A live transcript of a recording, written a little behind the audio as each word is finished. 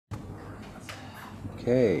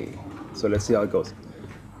Okay, so let's see how it goes.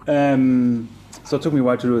 So it took me a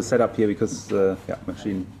while to do a setup here because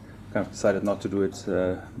machine kind of decided not to do it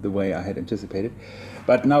the way I had anticipated.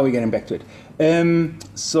 But now we're getting back to it.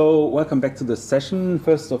 So welcome back to the session.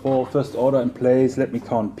 First of all, first order in place, let me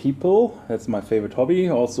count people. That's my favorite hobby.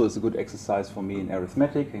 Also, it's a good exercise for me in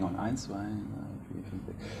arithmetic. Hang on, 1, 2, 3,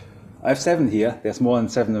 4. I have 7 here. There's more than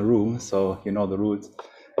 7 in the room, so you know the rules.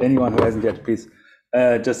 Anyone who hasn't yet, please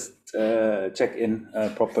just check in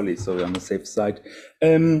properly, so we're on the safe side.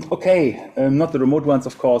 Okay, not the remote ones,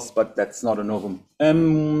 of course, but that's not a novum.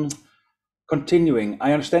 Continuing,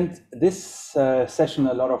 I understand this session,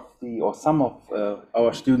 a lot of or some of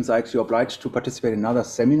our students are actually obliged to participate in another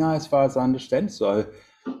seminar, as far as I understand. So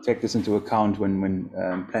I'll take this into account when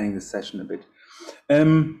planning this session a bit.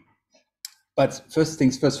 But first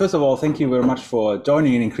things first, first of all, thank you very much for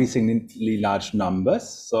joining in increasingly large numbers.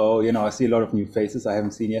 So, you know, I see a lot of new faces I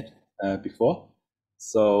haven't seen yet before.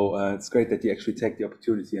 So it's great that you actually take the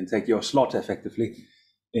opportunity and take your slot effectively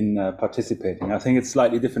in participating. I think it's a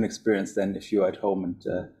slightly different experience than if you're at home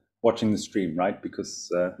and watching the stream, right?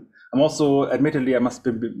 Because I'm also, admittedly, I must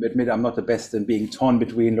admit I'm not the best in being torn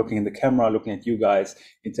between looking in the camera, looking at you guys,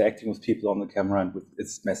 interacting with people on the camera, and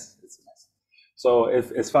it's a mess. So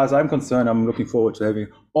as far as I'm concerned, I'm looking forward to having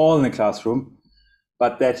all in the classroom,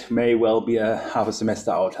 but that may well be a half a semester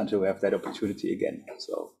out until we have that opportunity again.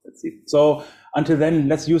 So let's see. So until then,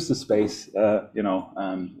 let's use the space,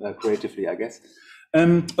 creatively, I guess.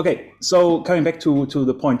 Okay, so coming back to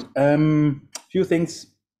the point, few things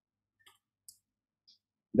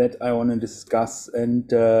that I want to discuss, and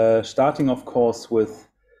starting, of course, with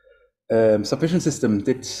submission system.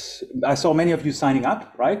 I saw many of you signing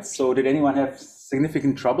up, right? So did anyone have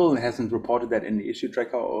significant trouble and hasn't reported that in the issue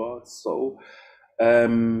tracker or so?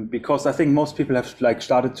 Because I think most people have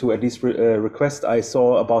started to at least request. I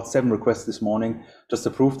saw about 7 requests this morning, just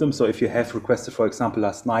approved them. So if you have requested, for example,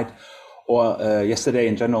 last night or yesterday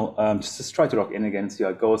in general, just try to log in again, see how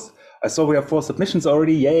it goes. I saw we have 4 submissions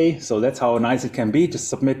already, yay. So that's how nice it can be. Just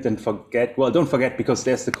submit and forget. Well, don't forget, because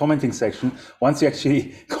there's the commenting section. Once you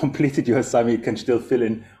actually completed your assignment, you can still fill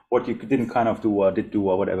in what you didn't kind of do or did do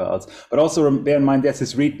or whatever else. But also bear in mind, there's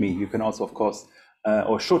this README. You can also, of course,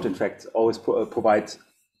 or should in fact always provide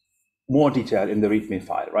more detail in the README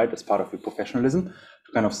file, right? As part of your professionalism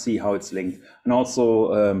to kind of see how it's linked. And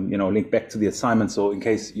also, link back to the assignment. So in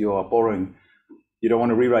case you are borrowing, you don't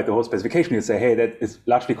want to rewrite the whole specification. You say, hey, that is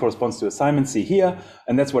largely corresponds to assignment, see here,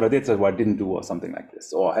 and that's what I did, that's what I didn't do, or something like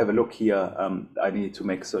this. Or have a look here, I need to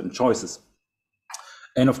make certain choices.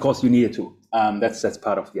 And of course, you needed to. That's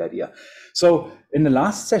part of the idea. So in the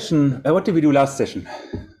last session, what did we do last session?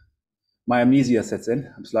 My amnesia sets in.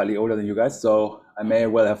 I'm slightly older than you guys, so I may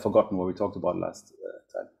well have forgotten what we talked about last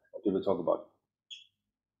time. What did we talk about?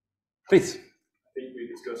 Please. I think we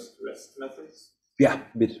discussed REST methods. Yeah,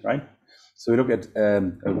 a bit, right? So we look at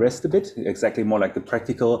REST a bit, exactly more like the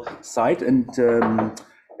practical side. And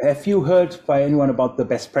have you heard by anyone about the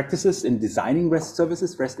best practices in designing REST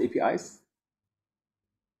services, REST APIs?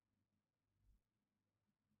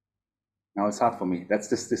 Now it's hard for me. That's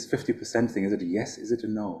this 50% thing. Is it a yes? Is it a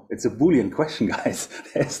no? It's a Boolean question, guys.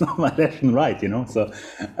 There's not my left and right, you know. So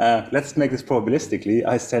let's make this probabilistically.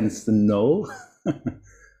 I sense the no.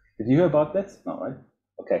 Did you hear about that? No, right?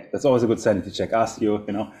 Okay, that's always a good sanity check. Ask your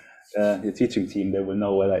teaching team. They will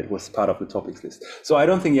know whether it was part of the topics list. So I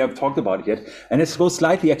don't think you have talked about it yet. And it goes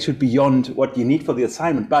slightly actually beyond what you need for the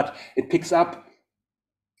assignment, but it picks up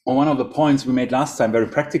on one of the points we made last time, very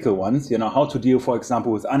practical ones, how to deal, for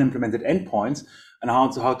example, with unimplemented endpoints, and how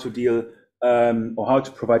to deal or how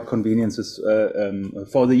to provide conveniences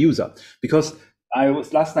for the user. Because I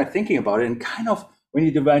was last night thinking about it, and kind of when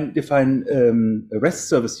you define a REST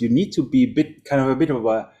service, you need to be a bit of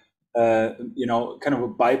a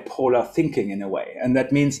bipolar thinking in a way. And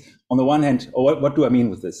that means, on the one hand, what do I mean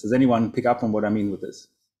with this? Does anyone pick up on what I mean with this?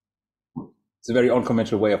 It's a very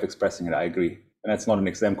unconventional way of expressing it, I agree. And that's not an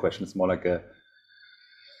exam question, it's more like a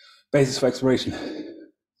basis for exploration.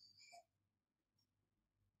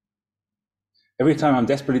 Every time I'm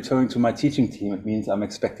desperately turning to my teaching team, it means I'm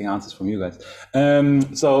expecting answers from you guys.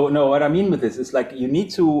 So no, what I mean with this is like you need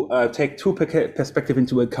to take 2 perspectives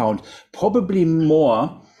into account, probably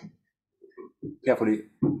more carefully.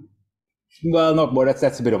 Well, not more,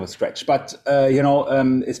 that's a bit of a stretch, but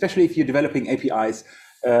especially if you're developing APIs,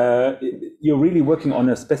 you're really working on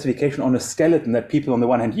a specification, on a skeleton that people on the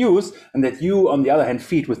one hand use and that you on the other hand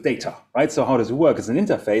feed with data, right? So how does it work? It's an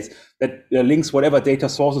interface that links whatever data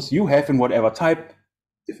sources you have in whatever type,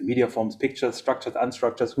 different media forms, pictures, structured,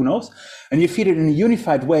 unstructured, who knows? And you feed it in a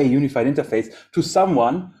unified way, unified interface to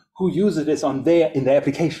someone who uses this in their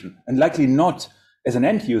application, and likely not as an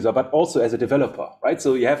end user, but also as a developer, right?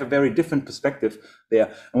 So you have a very different perspective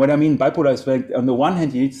there. And what I mean bipolar is, like, on the one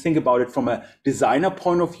hand, you need to think about it from a designer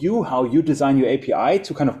point of view, how you design your API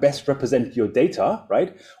to kind of best represent your data,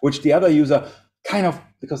 right? Which the other user kind of,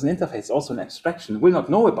 because an interface is also an abstraction, will not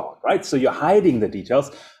know about, right? So you're hiding the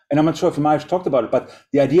details. And I'm not sure if Marsh talked about it, but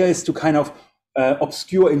the idea is to kind of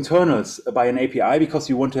obscure internals by an API, because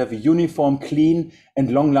you want to have a uniform, clean, and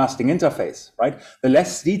long-lasting interface, right? The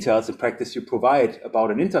less details in practice you provide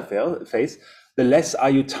about an interface, the less are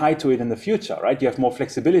you tied to it in the future, right? You have more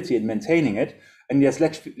flexibility in maintaining it, and there's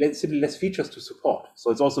simply less features to support.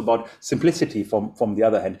 So it's also about simplicity from the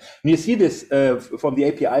other hand. And you see this from the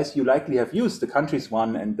APIs you likely have used, the countries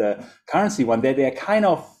one and the currency one. They're kind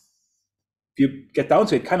of, if you get down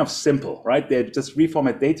to it, kind of simple, right? They just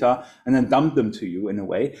reformat data and then dump them to you in a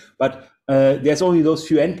way. But there's only those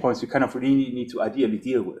few endpoints you kind of really need to ideally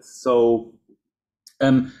deal with. So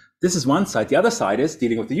this is one side. The other side is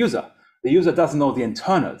dealing with the user. The user doesn't know the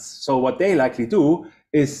internals. So what they likely do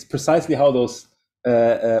is precisely how those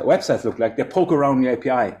websites look like. They poke around the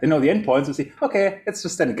API. They know the endpoints and see, okay, let's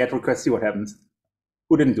just send a GET request, see what happens.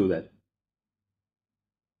 Who didn't do that?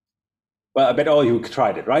 Well, I bet all you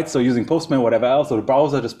tried it, right? So using Postman or whatever else, or the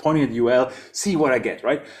browser just pointing at the URL, see what I get,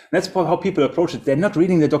 right? And that's how people approach it. They're not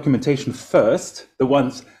reading the documentation first, the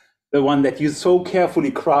one that you so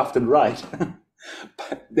carefully craft and write.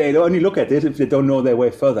 But they only look at it if they don't know their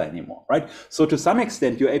way further anymore, right? So to some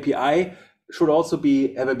extent, your API should also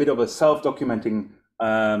have a bit of a self-documenting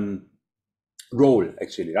role,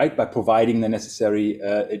 actually, right? By providing the necessary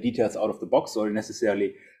details out of the box, or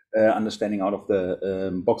necessarily understanding out of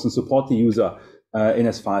the box, and support the user in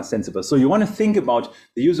as far as sensible. So you want to think about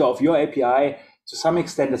the user of your API to some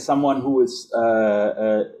extent as someone who is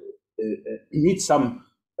needs some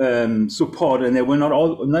support, and they will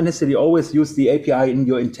not necessarily always use the API in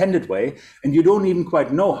your intended way, and you don't even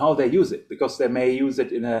quite know how they use it, because they may use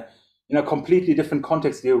it in a completely different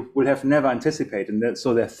context you will have never anticipated, and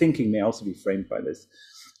so their thinking may also be framed by this.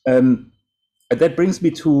 That brings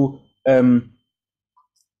me to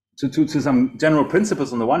some general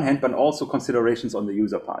principles on the one hand, but also considerations on the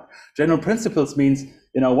user part. General principles means,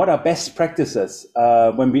 what are best practices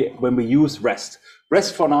when we use REST?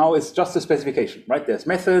 REST for now is just a specification, right? There's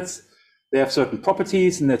methods, they have certain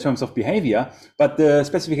properties in the terms of behavior, but the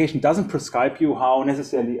specification doesn't prescribe you how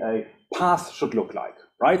necessarily a path should look like,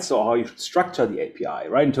 right? So how you should structure the API,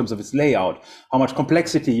 right? In terms of its layout, how much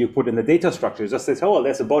complexity you put in the data structure. It just says, oh, well,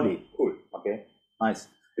 there's a body. Cool, okay, nice.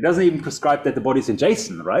 It doesn't even prescribe that the body's in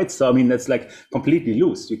JSON, right? So, I mean, that's like completely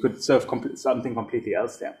loose. You could serve something completely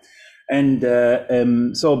else there. And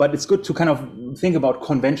but it's good to kind of think about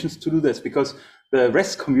conventions to do this, because the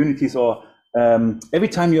REST communities, or every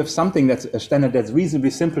time you have something that's a standard that's reasonably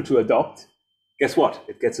simple to adopt, guess what?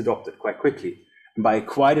 It gets adopted quite quickly and by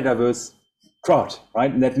quite a diverse crowd,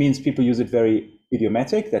 right? And that means people use it very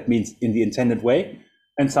idiomatic. That means in the intended way.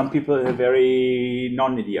 And some people in a very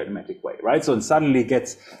non-idiomatic way, right? So it suddenly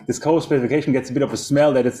this code specification gets a bit of a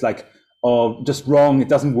smell that it's like, or just wrong, it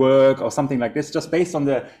doesn't work, or something like this. Just based on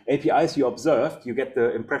the APIs you observed, you get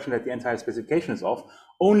the impression that the entire specification is off,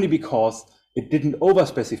 only because it didn't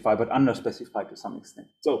over-specify, but under-specify to some extent.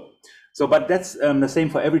 But that's the same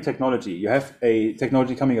for every technology. You have a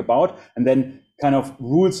technology coming about, and then kind of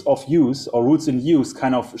rules of use, or rules in use,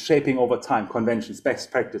 kind of shaping over time, conventions,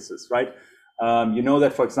 best practices, right? You know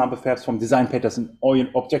that, for example, perhaps from design patterns and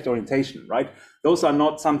object orientation, right? Those are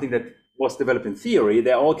not something that was developed in theory.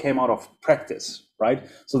 They all came out of practice, right?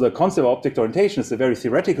 So the concept of object orientation is a very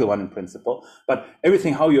theoretical one in principle, but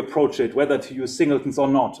everything how you approach it, whether to use singletons or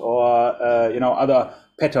not, or other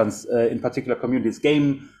patterns in particular communities.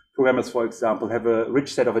 Game programmers, for example, have a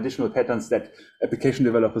rich set of additional patterns that application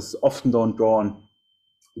developers often don't draw on.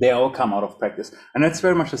 They all come out of practice. And that's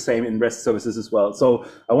very much the same in REST services as well. So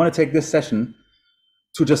I want to take this session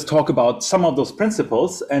to just talk about some of those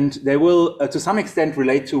principles, and they will to some extent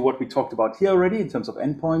relate to what we talked about here already in terms of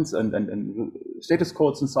endpoints and status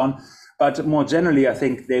codes and so on. But more generally, I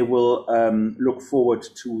think they will look forward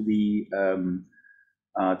to the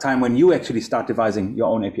time when you actually start devising your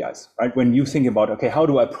own APIs, right? When you think about, okay, how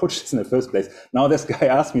do I approach this in the first place? Now this guy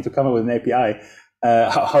asked me to come up with an API.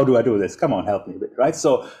 How do I do this? Come on, help me a bit, right?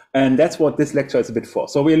 So, and that's what this lecture is a bit for.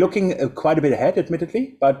 So we're looking quite a bit ahead,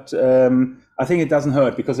 admittedly, but I think it doesn't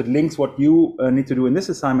hurt, because it links what you need to do in this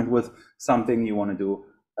assignment with something you want to do,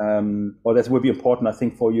 or that will be important, I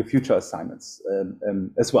think, for your future assignments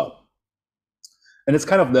as well. And it's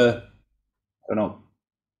kind of the, I don't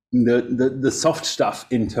know, the soft stuff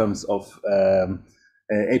in terms of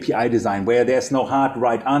API design, where there's no hard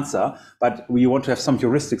right answer, but we want to have some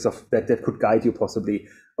heuristics of that could guide you possibly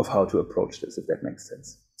of how to approach this, if that makes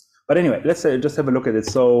sense. But anyway, let's just have a look at it.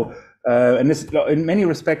 So, and this, in many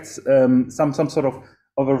respects, some sort of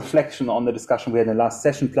a reflection on the discussion we had in the last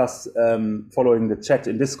session, plus following the chat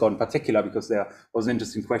in Discord in particular, because there was an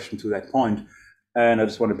interesting question to that point. And I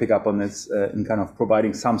just want to pick up on this in kind of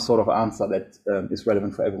providing some sort of answer that is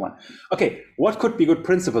relevant for everyone. Okay, what could be good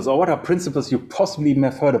principles, or what are principles you possibly even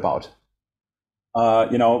have heard about?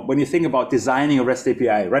 You know, when you think about designing a REST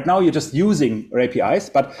API, right now you're just using APIs,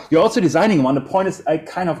 but you're also designing one. The point is, I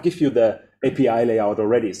kind of give you the API layout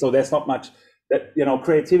already, so there's not much that, you know,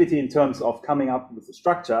 creativity in terms of coming up with the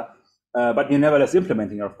structure, but you're nevertheless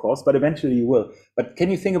implementing it, of course. But eventually you will. But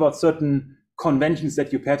can you think about certain conventions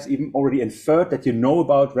that you perhaps even already inferred, that you know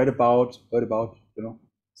about, read about, heard about? You know,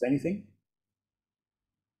 is there anything?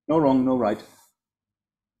 No wrong, no right.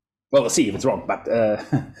 Well, we'll see if it's wrong, but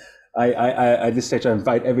at this stage I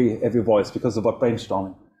invite every voice because of what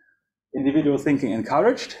brainstorming. Individual thinking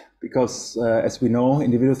encouraged, because as we know,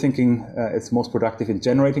 individual thinking is most productive in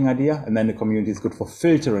generating idea, and then the community is good for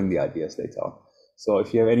filtering the ideas later on. So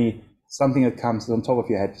if you have something that comes on top of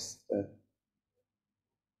your head,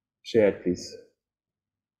 share it, please.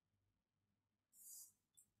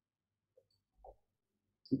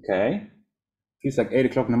 Okay, feels like 8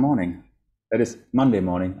 o'clock in the morning. That is Monday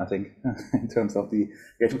morning, I think, in terms of the.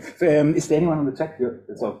 Is there anyone on the chat?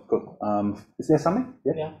 So good. Is there something?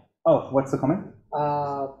 Yeah. Oh, what's the comment?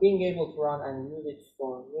 Being able to run and use it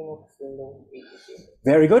for Linux, Windows, etc.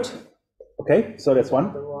 Very good. Okay, so that's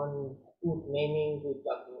one. The one, good naming, good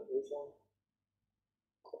documentation.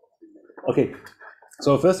 Okay,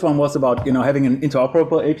 so first one was about, you know, having an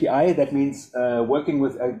interoperable API. That means working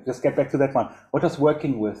with. Just get back to that one. What does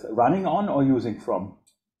working with? Running on or using from?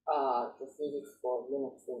 Just use it for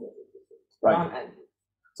Linux, Windows, etc. Right. Run and use.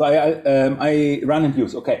 So I run and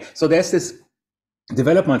use. Okay, so there's this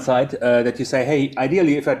development side that you say, hey,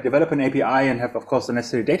 ideally, if I develop an API and have, of course, the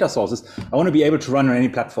necessary data sources, I want to be able to run on any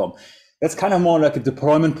platform. That's kind of more like a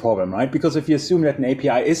deployment problem, right? Because if you assume that an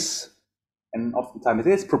API is, and oftentimes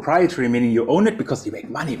it is, proprietary, meaning you own it because you make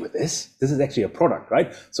money with this. This is actually a product,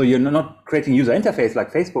 right? So you're not creating user interface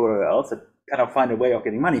like Facebook or else that kind of find a way of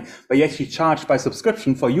getting money, but you actually charge by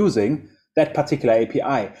subscription for using that particular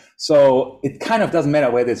API. So it kind of doesn't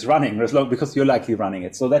matter whether it's running, as long because you're likely running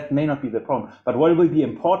it. So that may not be the problem. But what will be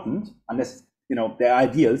important, unless, you know, they're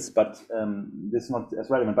ideals, but this is not as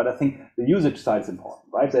relevant. But I think the usage side is important,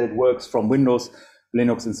 right? That it works from Windows,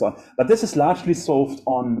 Linux, and so on. But this is largely solved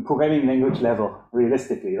on programming language level,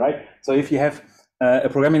 realistically, right? So if you have a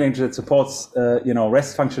programming language that supports, you know,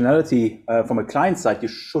 REST functionality from a client side, you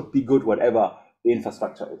should be good whatever the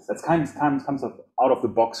infrastructure is. That's comes out of the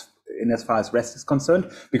box in as far as REST is concerned,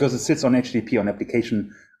 because it sits on HTTP, on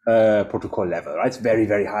application protocol level, right? It's very,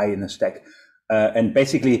 very high in the stack. And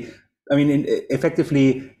basically, I mean,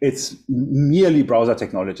 effectively, it's merely browser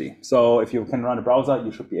technology. So if you can run a browser,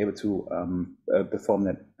 you should be able to perform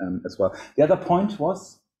that as well. The other point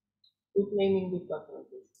was? Good naming, good documentation.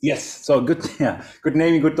 Yes, so good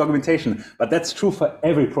naming, good documentation. But that's true for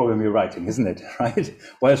every program you're writing, isn't it? Right?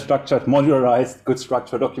 Well-structured, modularized, good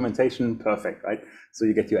structured documentation, perfect, right? So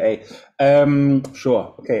you get your A.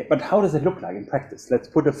 Sure, okay. But how does it look like in practice? Let's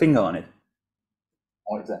put a finger on it.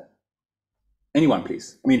 What is that? Anyone,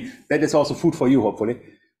 please. I mean, that is also food for you, hopefully,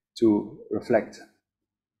 to reflect.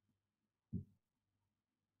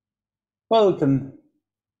 Well, we can.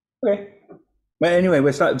 Okay. But anyway,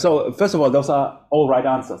 we're starting. So first of all, those are all right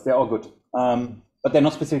answers. They're all good, but they're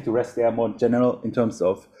not specific to REST. They are more general in terms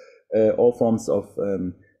of all forms of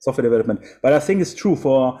software development. But I think it's true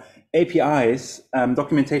for APIs.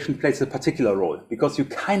 Documentation plays a particular role, because you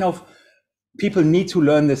kind of, people need to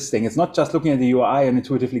learn this thing. It's not just looking at the UI and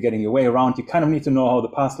intuitively getting your way around. You kind of need to know how the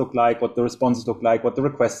paths look like, what the responses look like, what the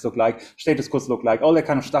requests look like, status codes look like, all that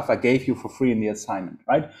kind of stuff I gave you for free in the assignment,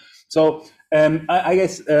 right? So I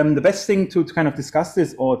guess the best thing to kind of discuss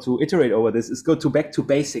this or to iterate over this is go back to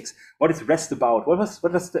basics. What is REST about? What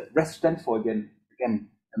does the REST stand for again? Again,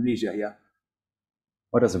 amnesia here.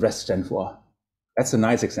 What does REST stand for? That's a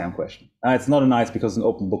nice exam question. It's not a nice because it's an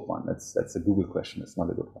open book one. That's a Google question. It's not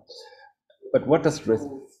a good one. But what does REST?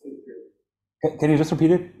 Can you just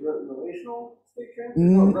repeat it? Relational state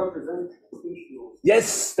transfer? Representational.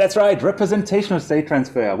 Yes, that's right. Representational state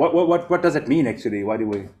transfer. What does it mean actually? Why do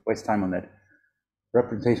we waste time on that?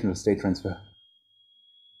 Representational state transfer.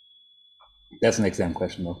 That's an exam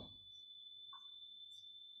question, though.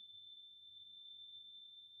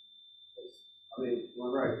 I mean,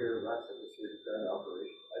 whenever I hear REST, I just hear that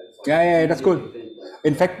operation. Yeah, that's good.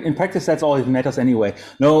 In fact, in practice, that's all that matters anyway.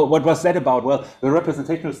 No, what was that about? Well, the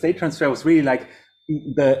representational state transfer was really like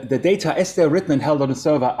the data as they're written and held on the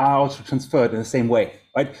server are also transferred in the same way,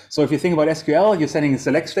 right? So if you think about SQL, you're sending a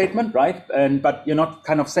select statement, right? But you're not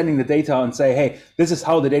kind of sending the data and say, hey, this is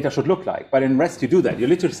how the data should look like. But in REST, you do that. You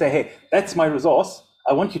literally say, hey, that's my resource.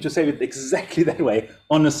 I want you to save it exactly that way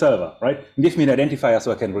on the server, right? And give me an identifier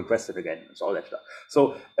so I can request it again. It's all that stuff.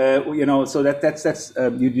 So so that's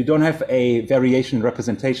you don't have a variation in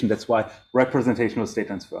representation. That's why representational state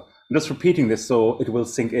transfer. I'm just repeating this so it will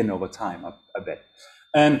sink in over time, I bet.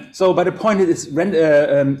 But the point is,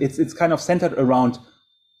 it's kind of centered around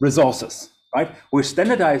resources, right? We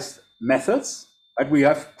standardized methods, right? We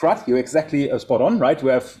have CRUD. You're exactly spot on, right? We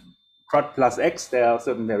have CRUD plus X. There are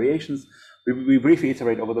certain variations. We briefly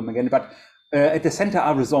iterate over them again, but at the center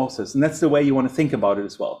are resources, and that's the way you want to think about it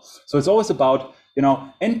as well. So it's always about,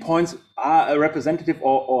 endpoints are a representative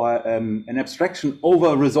or an abstraction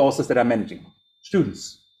over resources that are managing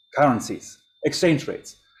students, currencies, exchange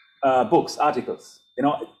rates, books, articles,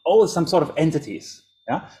 always some sort of entities,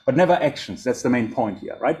 yeah, but never actions. That's the main point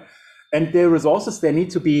here, right? And the resources, they need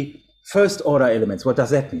to be first order elements. What does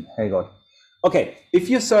that mean? Hey God. Okay, if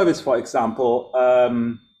your service, for example,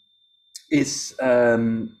 is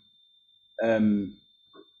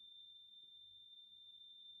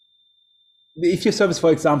if your service,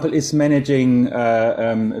 for example, is managing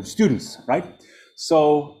students, right?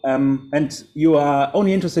 So and you are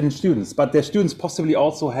only interested in students, but their students possibly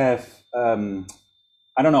also have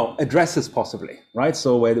I don't know, addresses possibly, right?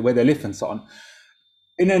 So where they live and so on.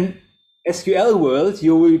 In an SQL world,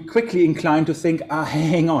 you will quickly incline to think,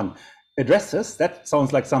 hang on. Addresses, that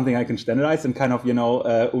sounds like something I can standardize and kind of,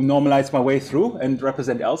 normalize my way through and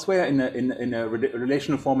represent elsewhere in a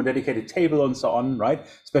relational form, a dedicated table and so on, right?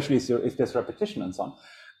 Especially if there's repetition and so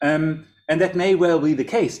on. And that may well be the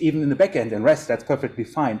case, even in the backend and REST, that's perfectly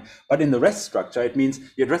fine. But in the REST structure, it means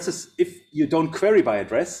the addresses, if you don't query by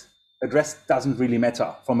address doesn't really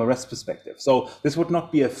matter from a REST perspective. So this would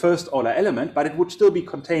not be a first order element, but it would still be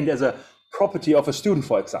contained as a property of a student,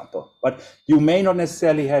 for example. But you may not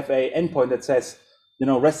necessarily have a endpoint that says,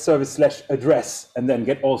 REST service / address, and then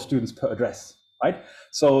get all students per address, right?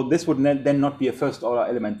 So this would then not be a first order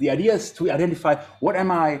element. The idea is to identify what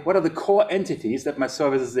are the core entities that my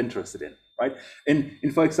service is interested in, right?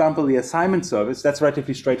 In for example, the assignment service, that's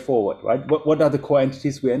relatively straightforward, right? What are the core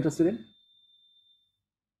entities we're interested in?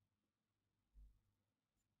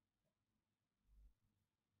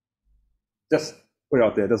 Just put it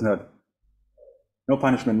out there, it doesn't hurt. No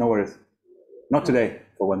punishment, no worries. Not today,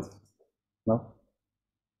 for once. No.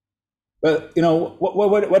 Well,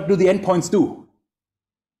 what do the endpoints do?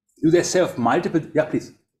 Do they serve multiple? Yeah,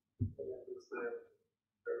 please.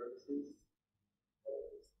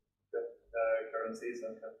 Currencies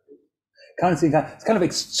and countries. Currency, it's kind of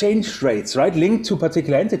exchange rates, right? Linked to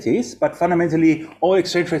particular entities, but fundamentally all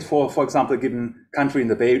exchange rates for example, a given country in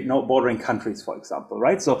the bordering countries, for example,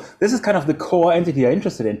 right? So this is kind of the core entity you're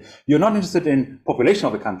interested in. You're not interested in population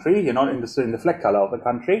of the country. You're not interested in the flag color of the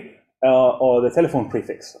country or the telephone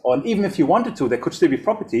prefix. Or even if you wanted to, there could still be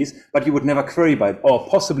properties, but you would never query by or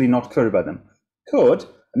possibly not query by them. Could,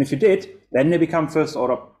 and if you did, then they become first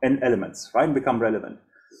order elements, right? And become relevant.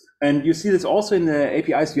 And you see this also in the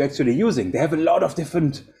APIs you're actually using. They have a lot of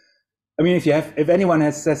different, if anyone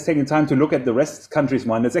has taken time to look at the REST countries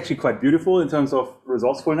one, it's actually quite beautiful in terms of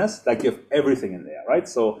resourcefulness. Like you have everything in there, right?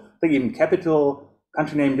 So I think even capital,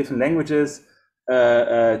 country name, different languages,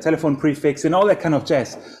 telephone prefix and all that kind of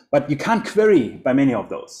jazz. But you can't query by many of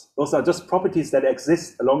those. Those are just properties that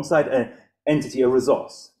exist alongside an entity, a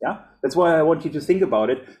resource. Yeah, that's why I want you to think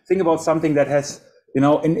about it. Think about something that has, in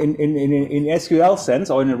SQL sense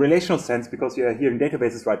or in a relational sense, because you're here in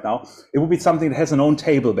databases right now, it would be something that has an own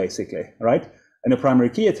table basically, right? And a primary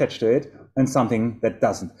key attached to it, and something that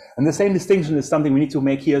doesn't. And the same distinction is something we need to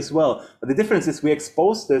make here as well. But the difference is we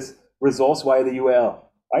expose this resource via the URL,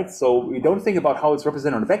 right? So we don't think about how it's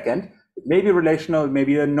represented on the backend. It may be relational,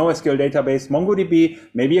 maybe a NoSQL database, MongoDB,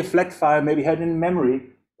 maybe a flat file, maybe held in memory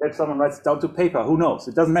that someone writes down to paper. Who knows?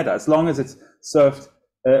 It doesn't matter as long as it's served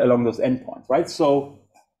along those endpoints, right? So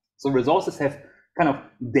resources have kind of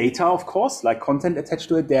data, of course, like content attached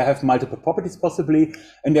to it. They have multiple properties possibly,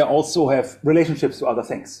 and they also have relationships to other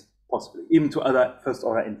things, possibly, even to other first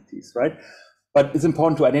order entities, right? But it's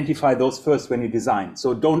important to identify those first when you design.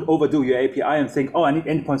 So don't overdo your API and think, oh, I need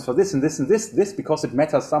endpoints for this and this and this because it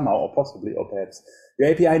matters somehow, or possibly, or perhaps.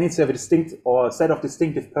 Your API needs to have a distinct or a set of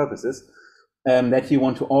distinctive purposes that you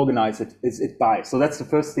want to organize it by. So that's the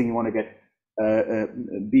first thing you want to get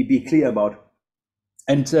be clear about.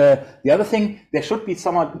 And the other thing, there should be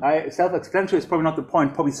somewhat self-explanatory is probably not the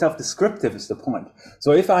point, probably self-descriptive is the point.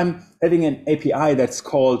 So if I'm having an API that's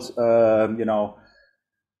called,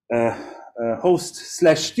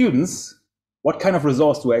 host/students, what kind of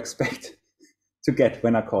resource do I expect to get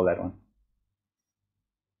when I call that one?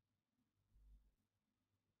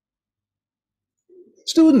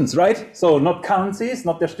 Students, right? So not currencies,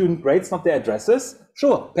 not their student grades, not their addresses.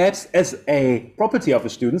 Sure, perhaps as a property of the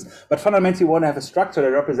students, but fundamentally we want to have a structure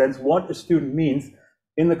that represents what a student means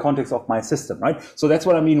in the context of my system, right? So that's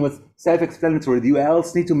what I mean with self-explanatory. The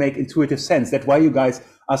URLs need to make intuitive sense. That's why you guys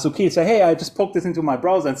are so keen to say, hey, I just poke this into my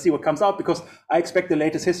browser and see what comes out, because I expect the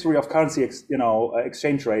latest history of currency,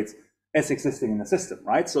 exchange rates as existing in the system,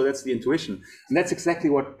 right? So that's the intuition. And that's exactly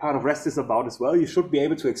what part of REST is about as well. You should be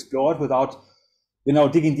able to explore it without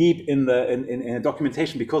digging deep in the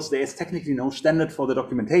documentation, because there is technically no standard for the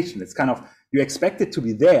documentation. It's kind of, you expect it to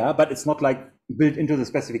be there, but it's not like built into the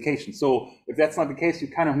specification. So if that's not the case, you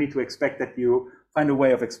kind of need to expect that you find a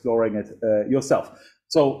way of exploring it yourself.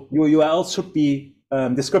 So your URLs should be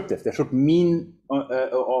descriptive. They should mean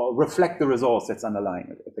or reflect the resource that's underlying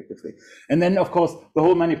it effectively. And then, of course, the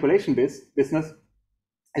whole manipulation business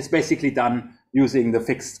is basically done using the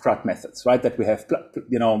fixed CRUD methods, right? That we have,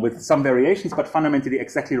 with some variations, but fundamentally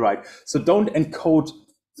exactly right. So don't encode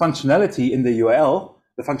functionality in the URL.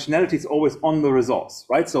 The functionality is always on the resource,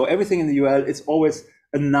 right? So everything in the URL is always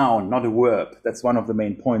a noun, not a verb. That's one of the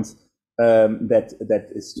main points that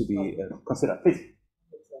is to be considered. Please.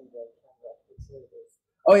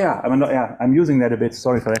 Oh yeah, I'm using that a bit.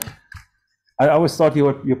 Sorry for that. I always thought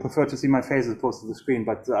you prefer to see my face as opposed to the screen,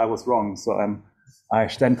 but I was wrong. So I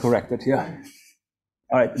stand corrected here.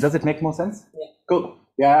 All right, does it make more sense? Yeah. Cool.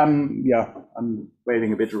 Yeah, I'm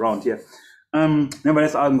waving a bit around here.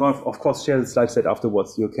 Nevertheless, I'm going to, of course, share the slide set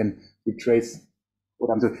afterwards. You can retrace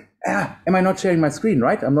what I'm doing. Am I not sharing my screen,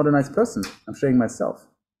 right? I'm not a nice person. I'm sharing myself.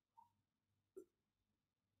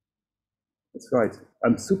 That's right.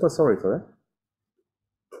 I'm super sorry for that.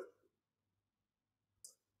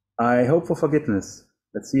 I hope for forgiveness.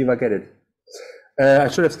 Let's see if I get it. I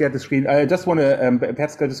should have scared the screen. I just want to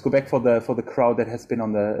perhaps just go back for the crowd that has been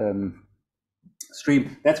on the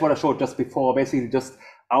stream. That's what I showed just before, basically just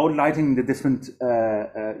outlining the different,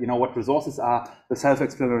 what resources are, the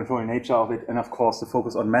self-explanatory nature of it, and of course the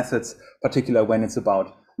focus on methods, particularly when it's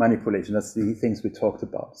about manipulation. That's the things we talked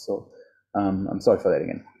about. So I'm sorry for that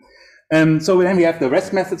again. So then we have the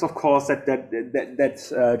REST methods, of course, that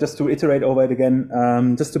just to iterate over it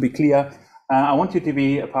again, just to be clear. I want you to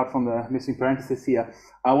be, apart from the missing parentheses here,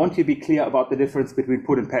 I want you to be clear about the difference between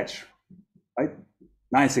put and patch, right?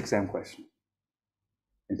 Nice exam question,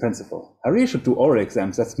 in principle. I really should do oral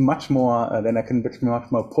exams. That's much more, then I can be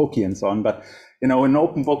much more pokey and so on. But, in an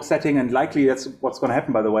open book setting, and likely that's what's going to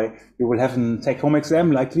happen, by the way, you will have a take-home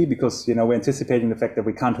exam, likely, because, we're anticipating the fact that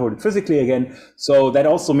we can't hold it physically again. So that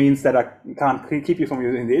also means that I can't keep you from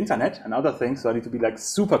using the internet and other things. So I need to be like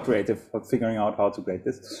super creative for figuring out how to grade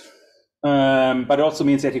this. But it also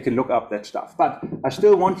means that you can look up that stuff. But I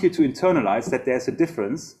still want you to internalize that there's a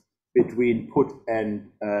difference between put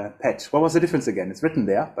and patch. What was the difference again? It's written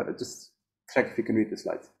there, but I just check if you can read the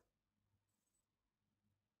slides.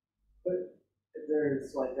 But if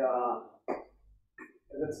there's like,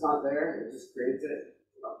 if it's not there, it just creates it.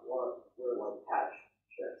 We're like patch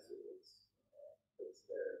checks. It's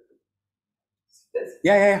there.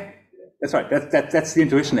 Yeah. That's right. That's the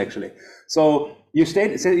intuition, actually. So you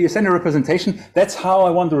send a representation. That's how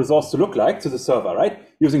I want the resource to look like to the server, right?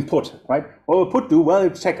 Using put, right? What will put do? Well,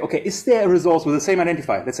 check, okay, is there a resource with the same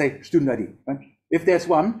identifier? Let's say student ID, right? If there's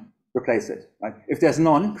one, replace it, right? If there's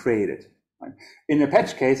none, create it, right? In the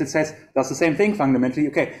patch case, it says, does the same thing fundamentally.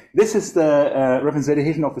 Okay, this is the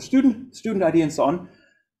representation of the student ID and so on.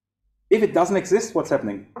 If it doesn't exist, what's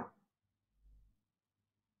happening?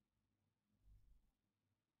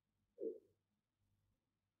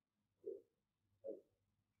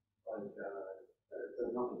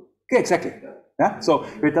 Okay, exactly. Yeah. So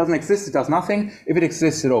if it doesn't exist, it does nothing. If it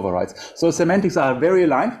exists, it overrides. So semantics are very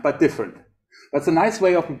aligned, but different. That's a nice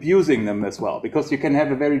way of abusing them as well, because you can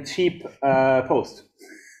have a very cheap post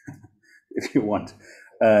if you want.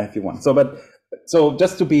 So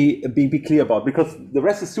just to be clear about, because the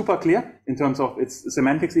rest is super clear in terms of its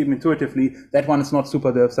semantics, even intuitively. That one is not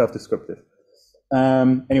super self-descriptive.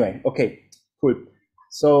 Anyway, okay, cool.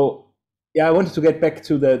 So. Yeah, I wanted to get back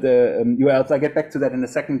to the URLs. I'll get back to that in a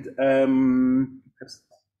second.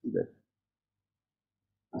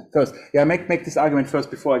 First, yeah, make this argument first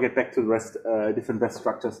before I get back to the rest, different REST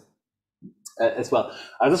structures as well.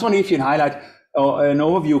 I just want to give you an highlight or an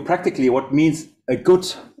overview practically what means a good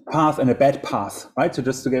path and a bad path, right? So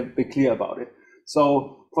just to be clear about it.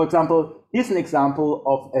 So, for example, here's an example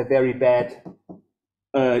of a very bad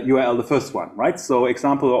URL, the first one, right? So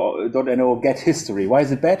example.no get history. Why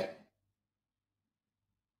is it bad?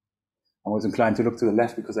 I I was inclined to look to the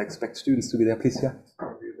left because I expect students to be there. Please, yeah.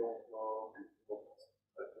 You don't know what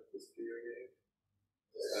type of history you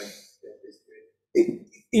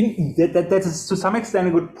gave. That is to some extent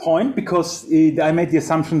a good point, because I made the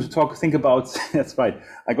assumption to think about, that's right,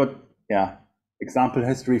 I got, example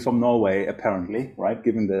history from Norway, apparently, right,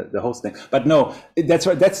 given the host name. But no, that's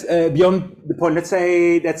right, that's beyond the point. Let's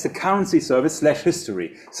say that's a currency service /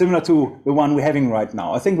 history, similar to the one we're having right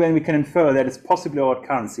now. I think when we can infer that it's possibly about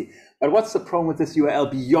currency. But what's the problem with this URL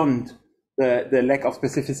beyond the lack of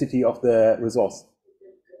specificity of the resource?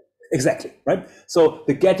 Exactly, right? So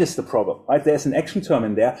the get is the problem, right? There's an action term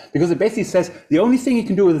in there, because it basically says the only thing you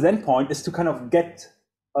can do with this endpoint is to kind of get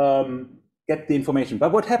the information.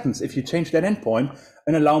 But what happens if you change that endpoint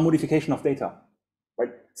and allow modification of data, right?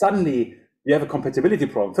 Suddenly you have a compatibility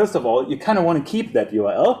problem. First of all, you kind of want to keep that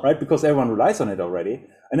URL, right? Because everyone relies on it already.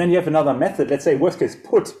 And then you have another method, let's say worst case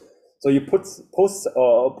put. So you put post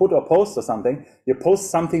or something, you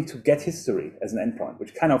post something to get history as an endpoint,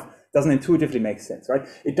 which kind of doesn't intuitively make sense, right?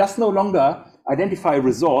 It does no longer identify a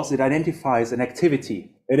resource, it identifies an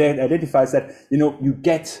activity. It identifies that, you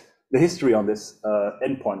get the history on this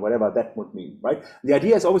endpoint, whatever that would mean, right? The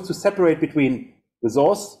idea is always to separate between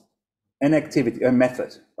resource and activity, a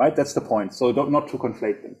method, right? That's the point. So not to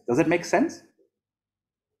conflate them. Does it make sense?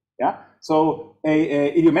 Yeah. So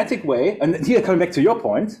a idiomatic way, and here coming back to your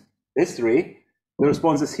point, history, the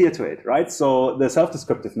response is here to it, right? So the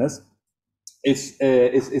self-descriptiveness is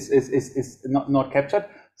not captured.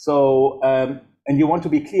 So and you want to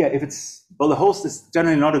be clear if it's, well, the host is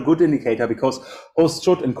generally not a good indicator, because hosts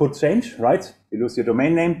should and could change, right? You lose your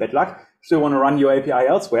domain name, bad luck. You still want to run your API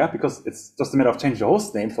elsewhere, because it's just a matter of changing the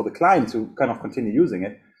host name for the client to kind of continue using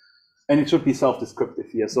it. And it should be self-descriptive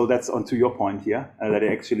here. So that's onto your point here, that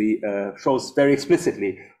it actually shows very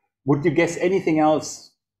explicitly. Would you guess anything else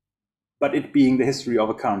but it being the history of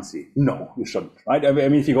a currency? No, you shouldn't, right? I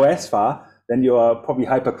mean, if you go as far, then you are probably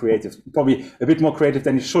hyper creative, probably a bit more creative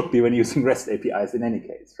than you should be when using REST APIs in any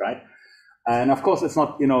case, right? And of course, it's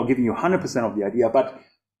not, giving you 100% of the idea, but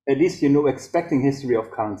at least, expecting history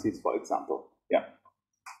of currencies, for example. Yeah.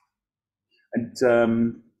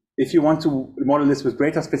 And if you want to model this with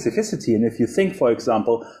greater specificity, and if you think, for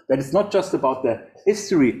example, that it's not just about the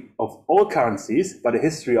history of all currencies, but a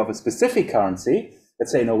history of a specific currency,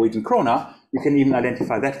 let's say Norwegian krona, you can even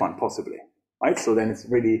identify that one possibly, right? So then it's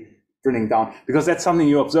really drilling down, because that's something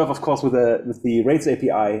you observe, of course, with the rates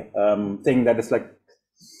API thing, that is like a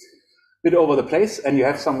bit over the place, and you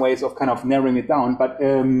have some ways of kind of narrowing it down. But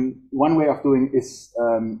one way of doing is,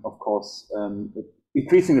 of course,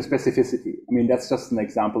 increasing the specificity. I mean, that's just an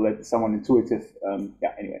example that someone intuitive.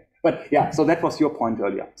 Anyway, but yeah, so that was your point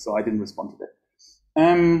earlier, so I didn't respond to that.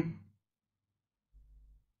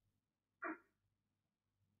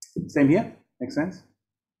 Same here, makes sense?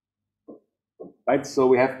 Right, so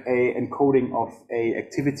we have a encoding of a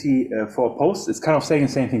activity for a post. It's kind of saying the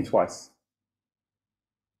same thing twice.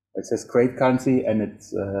 It says create currency and it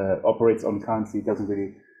operates on currency. It doesn't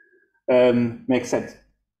really make sense.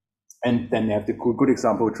 And then you have the good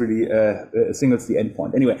example, which really singles the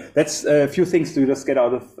endpoint. Anyway, that's a few things to just get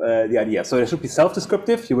out of the idea. So it should be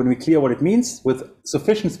self-descriptive. You want to be clear what it means with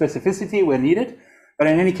sufficient specificity where needed, but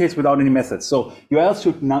in any case without any methods. So URLs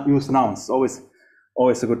should not use nouns.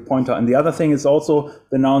 Always a good pointer. And the other thing is also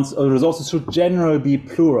the nouns or resources should generally be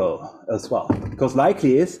plural as well, because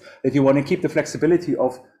likely is that you want to keep the flexibility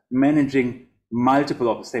of managing multiple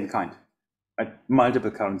of the same kind, right? Multiple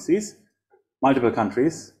currencies, multiple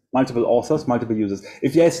countries, multiple authors, multiple users.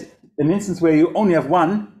 If there's an instance where you only have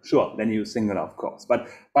one, sure, then you use singular, of course. But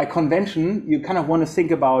by convention, you kind of want to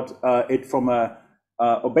think about it from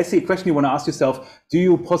or basically a question you want to ask yourself, do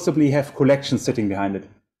you possibly have collections sitting behind it?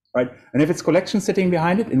 Right, and if it's collection sitting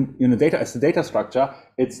behind it in the data as the data structure,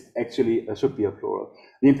 it's actually should be a plural.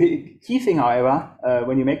 The key thing, however,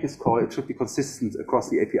 when you make this call, it should be consistent across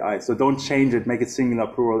the API. So don't change it, make it singular,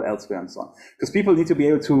 plural, elsewhere, and so on. Because people need to be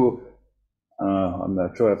able to, I'm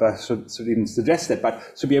not sure if I should even suggest that, but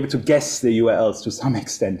should be able to guess the URLs to some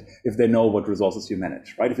extent if they know what resources you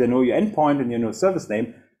manage. Right, if they know your endpoint and you know service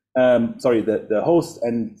name, the host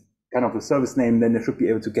and kind of the service name, then they should be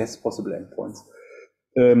able to guess possible endpoints.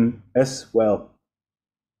 As well.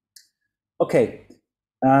 Okay.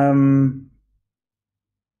 And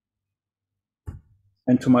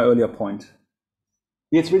to my earlier point,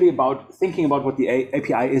 it's really about thinking about what the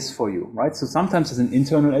API is for you, right? So sometimes it's an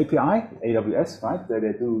internal API, AWS, right? They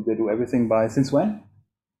do everything by, since when?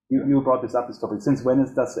 You brought this up, this topic. Since when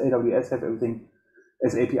does AWS have everything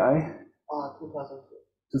as API? 2002.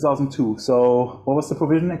 2002. So what was the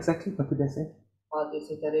provision exactly? What did they say? They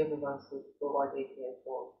said that everyone should provide API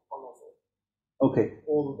for Amazon. Okay.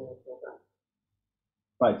 all the program.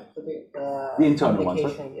 Right. So The internal ones,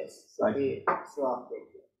 application, yes. So Right. we still update.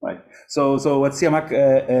 Right. So what Siamak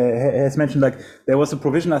has mentioned, like there was a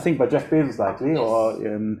provision, I think, by Jeff Bezos likely, Yes. or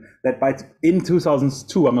that in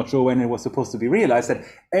 2002, I'm not sure when it was supposed to be realized, that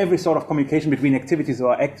every sort of communication between activities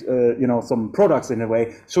or some products in a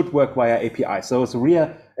way should work via API. So it's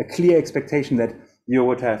a clear expectation that you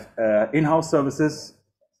would have in-house services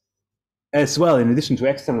as well, in addition to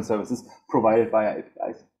external services provided via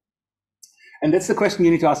APIs. And that's the question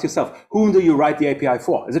you need to ask yourself. Whom do you write the API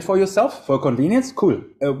for? Is it for yourself, for convenience? Cool.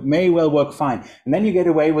 It may well work fine. And then you get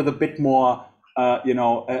away with a bit more,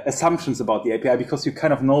 assumptions about the API because you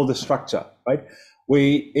kind of know the structure, right?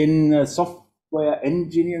 We, in software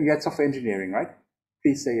engineering, you had software engineering, right?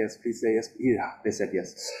 Please say yes, please say yes. Yeah, they said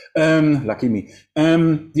yes. Lucky me.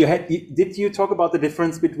 Did you talk about the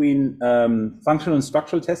difference between functional and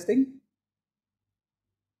structural testing?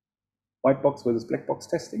 White box versus black box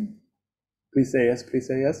testing? Please say yes, please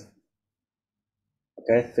say yes.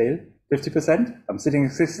 Okay, fail. 50%? I'm sitting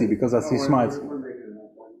at 60 because I see smiles. We're making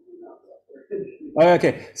enough money now. Oh,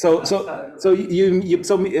 okay, so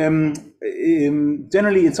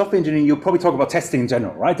generally in software engineering, you probably talk about testing in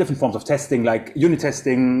general, right? Different forms of testing, like unit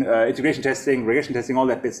testing, integration testing, regression testing, all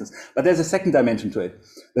that business. But there's a second dimension to it.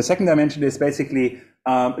 The second dimension is basically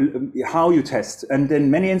how you test. And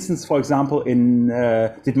in many instances, for example,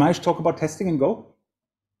 did Maish talk about testing in Go?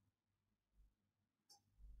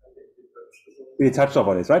 We touched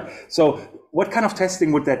upon it, right? So what kind of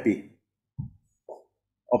testing would that be?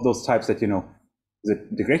 Of those types that you know? Is it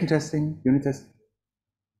integration testing, unit testing?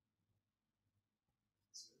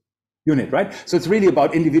 Unit, right? So it's really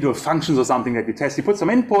about individual functions or something that you test. You put some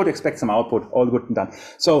input, expect some output, all good and done.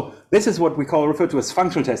 So this is what we refer to as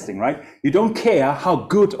functional testing, right? You don't care how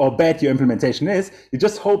good or bad your implementation is. You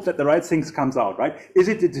just hope that the right things comes out, right? Is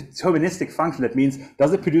it a deterministic function? That means,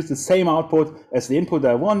 does it produce the same output as the input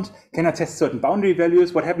I want? Can I test certain boundary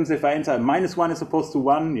values? What happens if I enter -1 as opposed to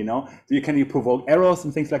 1, you know? Can you provoke errors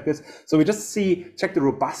and things like this? So we just check the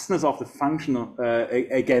robustness of the function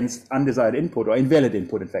against undesired input or invalid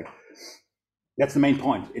input, in fact. That's the main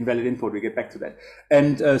point, invalid input, we get back to that.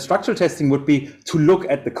 And structural testing would be to look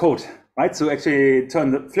at the code, right? So actually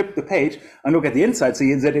flip the page and look at the inside,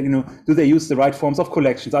 see that, do they use the right forms of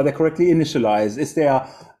collections? Are they correctly initialized? Is there,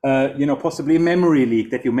 possibly a memory leak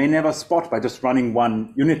that you may never spot by just running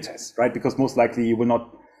one unit test, right? Because most likely you will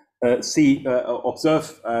not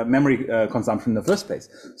observe memory consumption in the first place.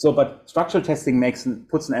 So, but structural testing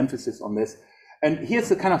puts an emphasis on this. And here's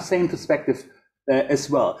the kind of same perspective as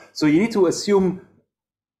well. So you need to assume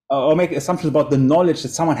or make assumptions about the knowledge that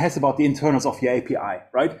someone has about the internals of your API,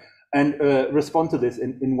 right? And respond to this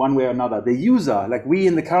in one way or another. The user, like we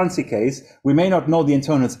in the currency case, we may not know the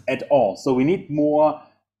internals at all. So we need more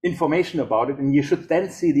information about it. And you should then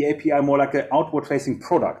see the API more like an outward-facing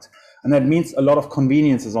product. And that means a lot of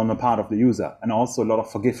conveniences on the part of the user and also a lot of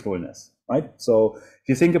forgetfulness, right? So if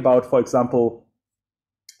you think about, for example,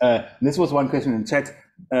 this was one question in chat,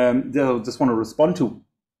 I just want to respond to,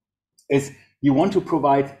 is you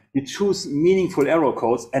choose meaningful error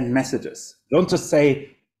codes and messages. Don't just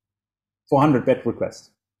say 400 bad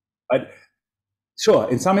requests, right? Sure,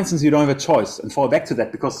 in some instances you don't have a choice and fall back to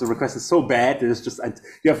that because the request is so bad that it's just,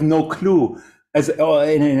 you have no clue or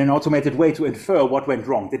in an automated way to infer what went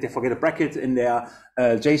wrong. Did they forget a bracket in their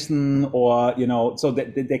JSON, or, so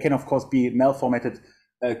that they can of course be malformatted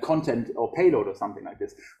content or payload or something like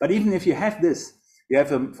this. But even if you have this, you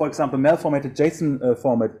have, for example, malformatted JSON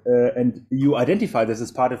format, and you identify this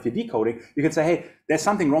as part of your decoding, you can say, hey, there's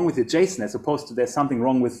something wrong with your JSON as opposed to there's something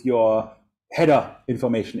wrong with your header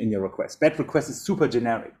information in your request. That request is super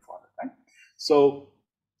generic for it, right? So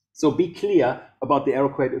be clear about the error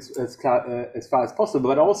code as far as possible,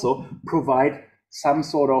 but also provide some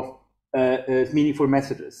sort of meaningful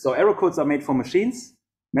messages. So error codes are made for machines.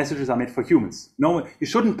 Messages are made for humans. No, you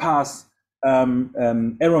shouldn't pass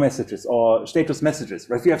error messages or status messages.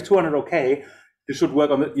 Right? If you have 200 OK, you should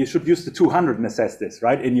work on it. You should use the 200 and assess this,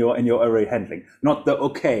 right, in your array handling, not the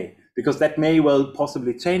OK, because that may well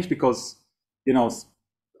possibly change because,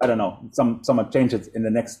 I don't know, someone changes in the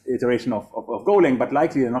next iteration of Golang, but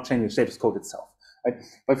likely they're not changing the status code itself. Right?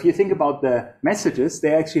 But if you think about the messages,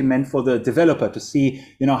 they're actually meant for the developer to see,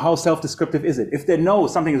 how self-descriptive is it. If they know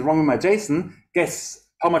something is wrong with my JSON, guess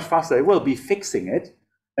how much faster they will be fixing it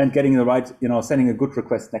and getting the right, sending a good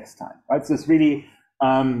request next time, right? So it's really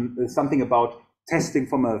something about testing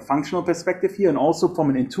from a functional perspective here and also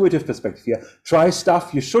from an intuitive perspective here. Try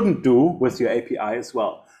stuff you shouldn't do with your API as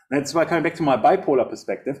well. That's why, coming back to my bipolar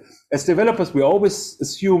perspective, as developers, we always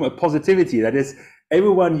assume a positivity. That is,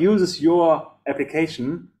 everyone uses your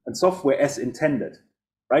application and software as intended,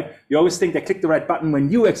 right? You always think they click the right button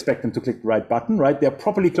when you expect them to click the right button, right? They're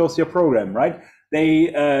properly close to your program, right?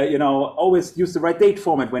 They, always use the right date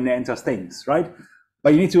format when they enter things, right?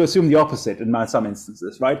 But you need to assume the opposite in some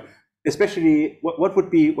instances, right? Especially what would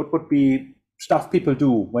be stuff people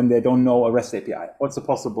do when they don't know a REST API? What's a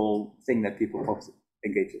possible thing that people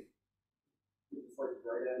engage in? It's like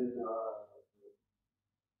right in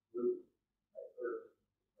root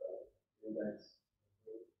index.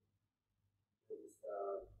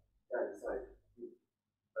 It's like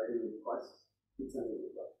writing requests. Keep sending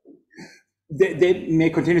requests. They may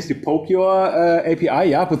continuously poke your API,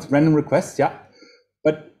 yeah, with random requests, yeah.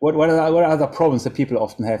 But what are other problems that people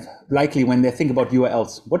often have, likely when they think about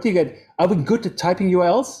URLs? What do you get? Are we good at typing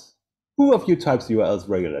URLs? Who of you types URLs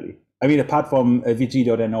regularly? I mean, apart from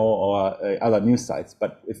vg.no or other news sites,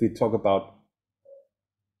 but if we talk about,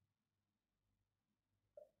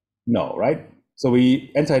 no, right? So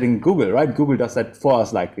we enter it in Google, right? Google does that for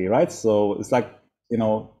us likely, right? So it's like,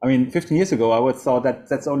 15 years ago, I would thought that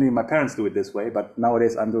that's only my parents do it this way, but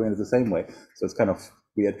nowadays I'm doing it the same way. So it's kind of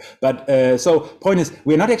weird. But so point is,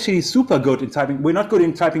 we're not actually super good in typing. We're not good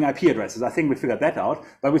in typing IP addresses. I think we figured that out,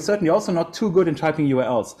 but we're certainly also not too good in typing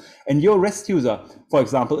URLs. And your REST user, for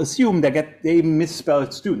example, assume they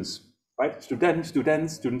misspelled students, right? Students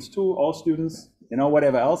 2, all students,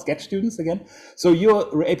 whatever else, get students again. So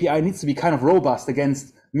your API needs to be kind of robust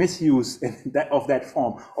against misuse of that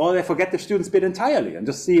form, or they forget the students bit entirely and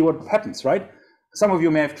just see what happens, right? Some of you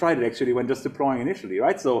may have tried it actually when just deploying initially,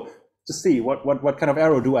 right? So just see what kind of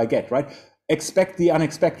error do I get, right? Expect the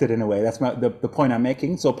unexpected in a way. That's the point I'm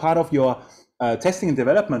making. So part of your testing and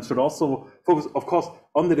development should also focus, of course,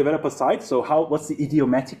 on the developer side. So what's the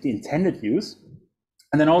idiomatic, the intended use?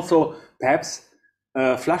 And then also perhaps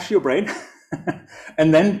flush your brain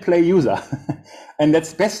and then play user. And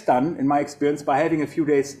that's best done, in my experience, by having a few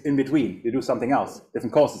days in between. You do something else,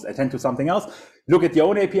 different courses, attend to something else, look at your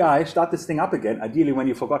own API, start this thing up again, ideally when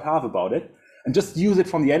you forgot half about it, and just use it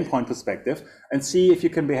from the endpoint perspective and see if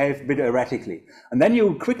you can behave a bit erratically. And then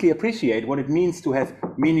you quickly appreciate what it means to have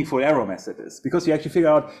meaningful error messages, because you actually figure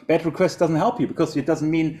out bad request doesn't help you, because it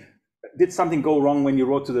doesn't mean, did something go wrong when you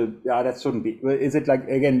wrote to that shouldn't be. Is it like,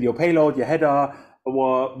 again, your payload, your header,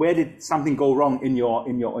 or where did something go wrong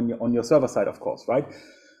on your server side, of course, right?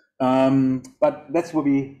 But that's will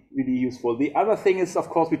be really useful. The other thing is, of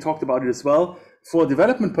course, we talked about it as well. For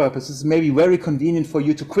development purposes, it may be very convenient for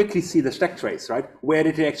you to quickly see the stack trace, right? Where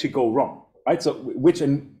did it actually go wrong, right? So which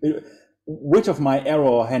of my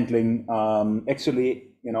error handling actually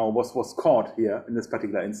was caught here in this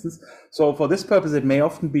particular instance. So for this purpose, it may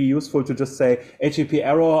often be useful to just say HTTP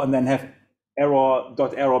error and then have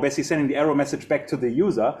error.error, basically sending the error message back to the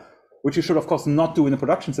user, which you should of course not do in the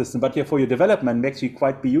production system, but here for your development makes you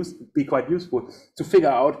be quite useful to figure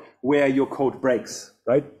out where your code breaks,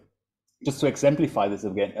 right? Just to exemplify this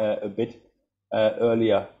again a bit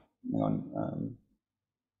earlier.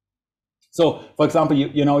 So, for example,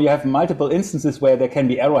 you have multiple instances where there can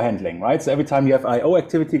be error handling, right? So every time you have I/O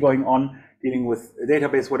activity going on, dealing with a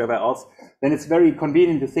database, whatever else, then it's very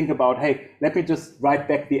convenient to think about, hey, let me just write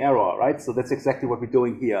back the error, right? So that's exactly what we're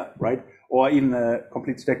doing here, right? Or even a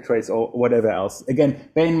complete stack trace or whatever else. Again,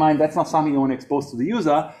 bear in mind, that's not something you want to expose to the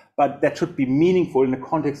user, but that should be meaningful in the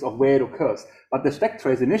context of where it occurs. But the stack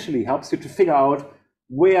trace initially helps you to figure out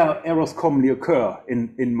where errors commonly occur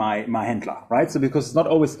in my handler, right? So because it's not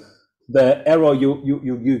always the error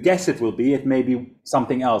you guess it will be, it may be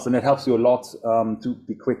something else, and it helps you a lot to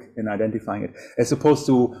be quick in identifying it, as opposed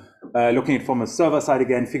to looking at it from a server side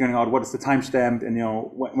again, figuring out what is the timestamp and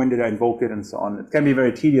when did I invoke it and so on. It can be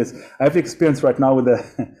very tedious. I have experience right now with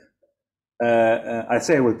I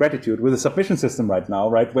say it with gratitude, with the submission system right now,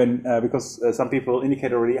 right? Because some people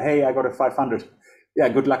indicate already, hey, I got a 500. Yeah,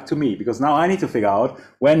 good luck to me, because now I need to figure out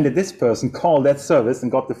when did this person call that service and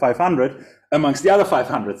got the 500 amongst the other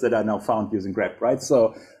 500s that are now found using grep, right?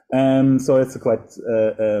 So, so it's a quite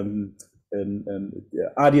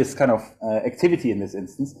arduous kind of activity in this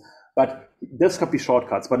instance, but this could be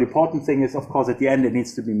shortcuts. But the important thing is, of course, at the end, it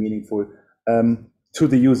needs to be meaningful to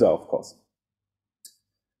the user, of course.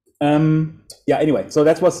 Yeah. Anyway, so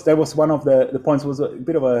that was one of the points. It was a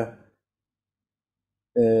bit of a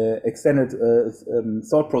extended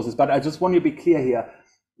thought process, but I just want you to be clear here.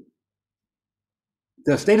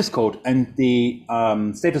 The status code and the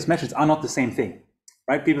status messages are not the same thing,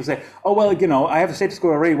 right? People say, oh, well, I have a status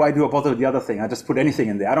code already. Why do I bother with the other thing? I just put anything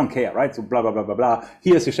in there. I don't care, right? So blah, blah, blah, blah, blah.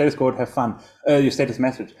 Here's your status code. Have fun. Your status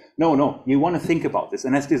message. No. You want to think about this.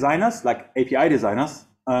 And as designers, like API designers,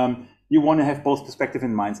 you want to have both perspective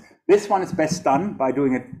in mind. This one is best done by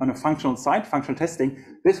doing it on a functional side, functional testing.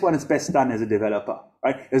 This one is best done as a developer,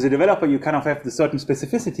 right? As a developer, you kind of have the certain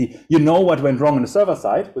specificity. You know what went wrong on the server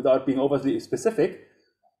side without being overly specific.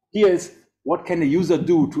 Here is what can the user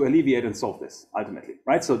do to alleviate and solve this ultimately,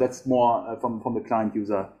 right? So that's more from the client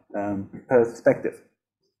user perspective.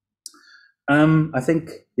 I think,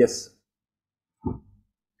 yes.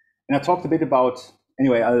 And I talked a bit about,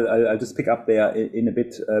 anyway, I'll just pick up there in a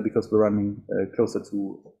bit because we're running closer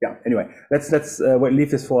to, yeah, anyway, let's we'll leave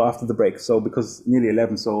this for after the break. So because nearly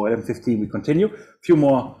 11, so 11:15 we continue. A few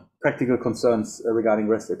more practical concerns regarding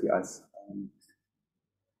REST APIs.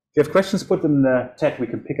 If you have questions, put them in the chat. We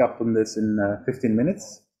can pick up on this in 15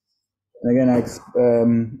 minutes. And again,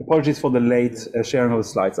 apologies for the late sharing of the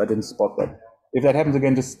slides. I didn't spot that. If that happens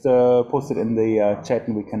again, just post it in the chat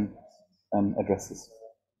and we can address this.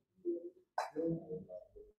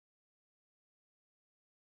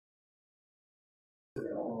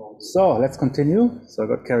 So let's continue. So I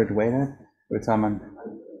got carried away there every time I'm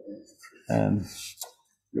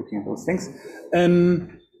looking at those things.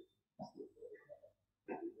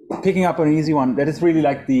 Picking up on an easy one, that is really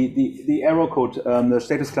like the arrow code, the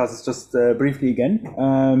status classes, just briefly again.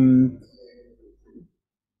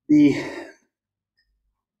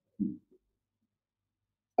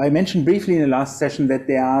 I mentioned briefly in the last session that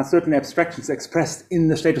there are certain abstractions expressed in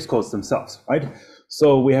the status codes themselves, right?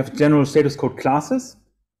 So we have general status code classes,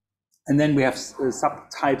 and then we have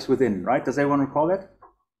subtypes within, right? Does everyone recall that?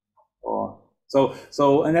 Or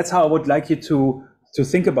so, and that's how I would like you to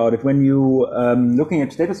think about it when you looking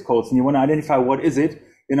at status codes and you want to identify what is it.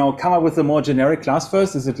 You know, come up with a more generic class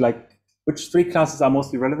first. Is it like which three classes are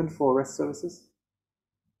mostly relevant for REST services?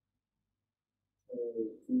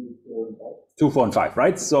 2, 4, and 5,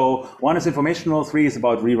 right? So 1 is informational, 3 is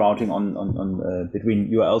about rerouting on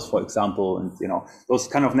between URLs, for example, and you know those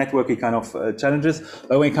kind of networky kind of challenges.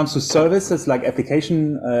 But when it comes to services like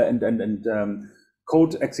application and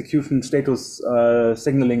code execution status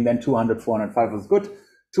signaling, then 200, 400, 5 is good.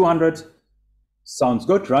 200 sounds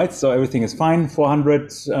good, right? So everything is fine.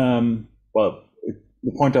 400, well,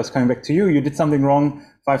 the pointer is coming back to you. You did something wrong.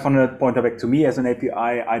 500 pointer back to me as an API.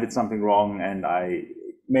 I did something wrong, and I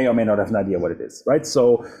may or may not have an idea what it is, right?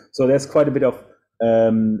 So there's quite a bit of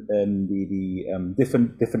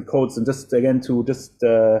different codes, and just again to just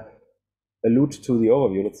allude to the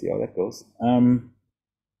overview. Let's see how that goes.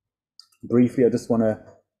 Briefly, I just want to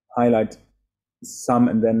highlight some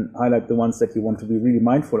and then highlight the ones that you want to be really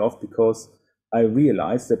mindful of, because I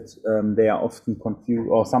realize that they are often confused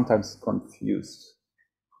or sometimes confused.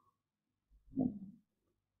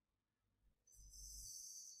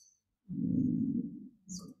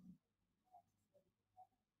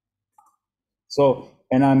 So,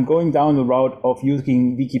 and I'm going down the route of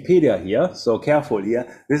using Wikipedia here, so careful here.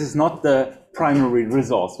 This is not the primary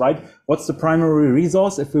resource, right? What's the primary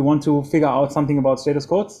resource if we want to figure out something about status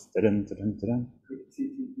codes? CTP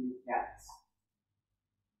cats.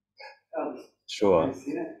 Sure. Have you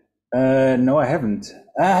seen it? No, I haven't.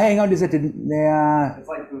 Hang on, is it? Yeah. It's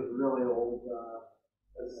like this really old.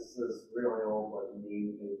 This really old like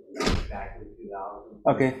meme thing back in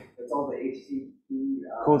 2000. Okay. It's all the HTTP.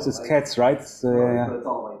 Codes is cats, right? So, yeah. It's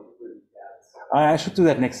all like cats. I should do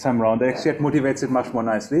that next time around. Actually, it motivates it much more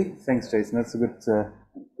nicely. Thanks, Jason. That's a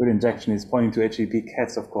good injection. He's pointing to HTTP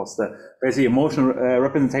cats, of course. The basically emotional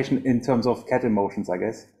representation in terms of cat emotions, I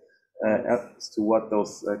guess, as to what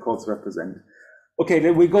those codes represent. Okay,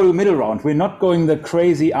 then we go to the middle round. We're not going the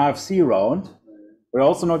crazy RFC round. We're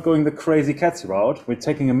also not going the crazy cats route. We're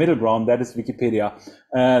taking a middle ground, that is Wikipedia.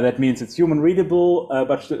 That means it's human readable,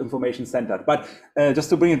 but still information centered. But just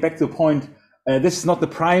to bring it back to the point, this is not the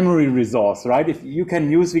primary resource, right? If you can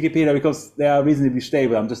use Wikipedia because they are reasonably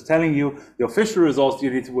stable. I'm just telling you the official resource. You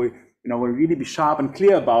need to, will really be sharp and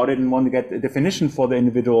clear about it and want to get a definition for the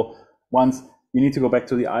individual ones. You need to go back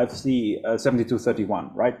to the RFC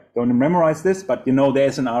 7231, right? Don't memorize this, but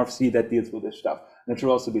there's an RFC that deals with this stuff. And it should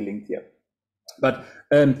also be linked here. But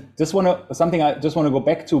I just want to go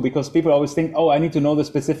back to, because people always think, oh, I need to know the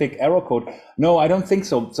specific error code. No, I don't think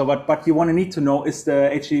so. So what you want to need to know is the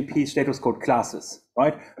HTTP status code classes,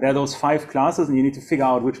 right? There are those 5 classes, and you need to figure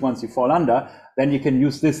out which ones you fall under. Then you can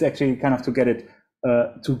use this actually kind of to get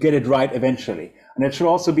it right eventually. And it should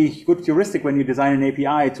also be good heuristic when you design an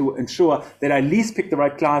API to ensure that I at least pick the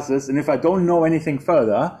right classes. And if I don't know anything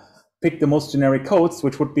further, pick the most generic codes,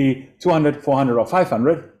 which would be 200, 400, or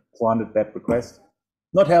 500. 400 bad request.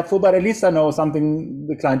 Not helpful, but at least I know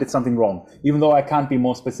the client did something wrong, even though I can't be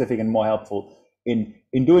more specific and more helpful in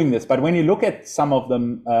doing this. But when you look at some of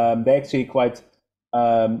them, they're actually quite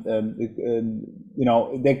you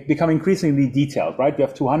know, they become increasingly detailed, right? You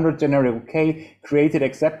have 200 generated, okay, created,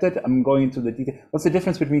 accepted. I'm going into the detail. What's the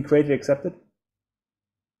difference between created, accepted?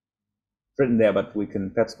 It's written there, but we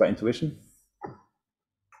can perhaps by intuition.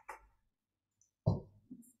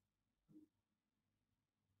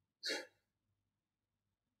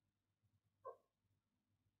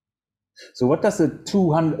 So what does the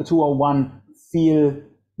 201 feel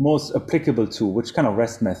most applicable to? Which kind of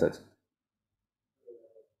REST method?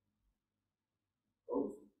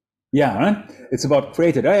 Yeah, right? It's about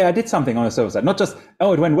created. Oh, yeah, I did something on the server side. Not just,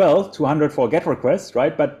 oh, it went well, 200 for a GET request,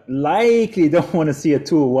 right? But likely don't want to see a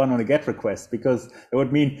 201 on a GET request because it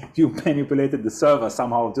would mean you manipulated the server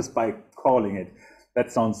somehow just by calling it.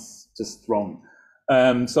 That sounds just wrong.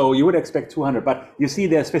 So you would expect 200, but you see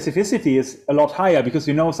their specificity is a lot higher because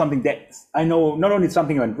you know something that, I know not only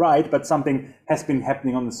something went right, but something has been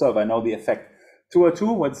happening on the server. I know the effect.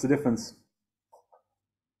 202, what's the difference?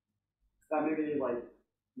 That maybe like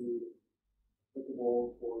the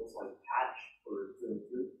applicable towards like patch or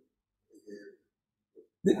 202.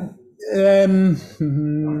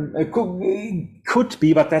 It could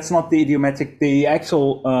be, but that's not the idiomatic, the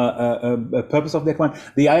actual purpose of that one.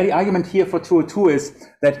 The argument here for 202 is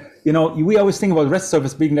that, you know, we always think about REST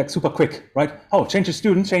service being like super quick, right? Oh, change a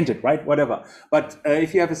student, change it, right? Whatever. But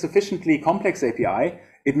if you have a sufficiently complex API,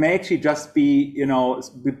 it may actually just be, you know,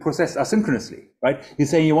 be processed asynchronously, right? You're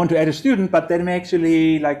saying you want to add a student, but then may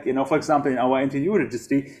actually, like, you know, for example, in our NTU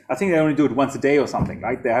registry, I think they only do it once a day or something,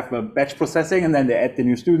 right? They have a batch processing and then they add the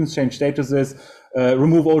new students, change statuses,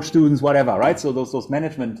 remove old students, whatever, right? So those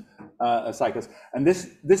management cycles. And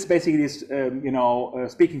this basically is, you know,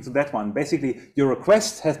 speaking to that one, basically your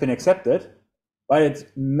request has been accepted, but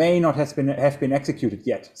it may not have been executed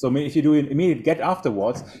yet. So if you do an immediate get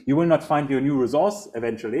afterwards, you will not find your new resource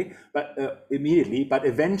eventually, but immediately, but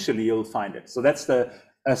eventually you'll find it. So that's the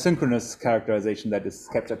asynchronous characterization that is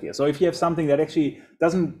captured here. So if you have something that actually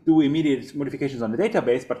doesn't do immediate modifications on the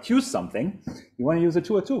database, but queues something, you want to use a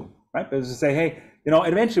 202, right? Because you say, hey, you know,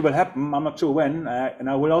 eventually will happen. I'm not sure when, and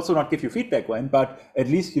I will also not give you feedback when, but at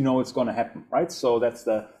least you know it's going to happen, right? So that's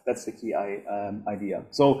the key idea.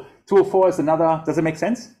 So 204 is another. Does it make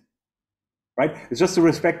sense? Right? It's just to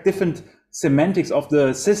respect different semantics of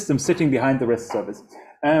the system sitting behind the REST service.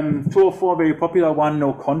 204, very popular one,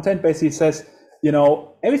 no content, basically says, you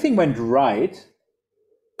know, everything went right,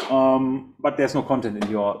 but there's no content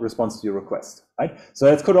in your response to your request, right? So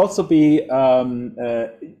that could also be,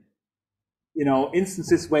 you know,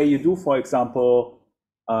 instances where you do, for example,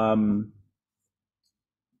 do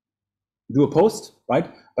a post,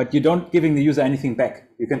 right? But you don't giving the user anything back.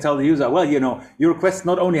 You can tell the user, well, you know, your request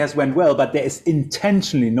not only has went well, but there is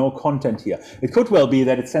intentionally no content here. It could well be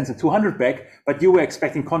that it sends a 200 back, but you were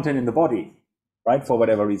expecting content in the body, right? For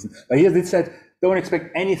whatever reason. But here it said, don't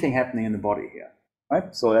expect anything happening in the body here,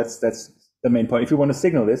 right? So that's the main point. If you want to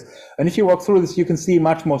signal this, and if you walk through this, you can see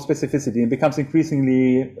much more specificity and becomes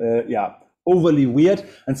increasingly, overly weird.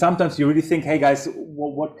 And sometimes you really think, hey guys,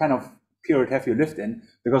 what kind of period have you lived in?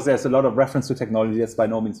 Because there's a lot of reference to technology that's by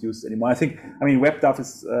no means used anymore. I mean,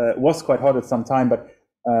 WebDAV was quite hot at some time, but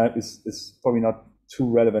is probably not too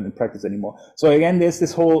relevant in practice anymore. So again, there's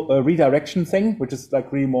this whole redirection thing, which is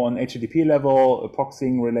like really more on HTTP level,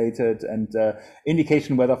 proxying related, and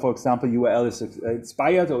indication whether, for example, URL is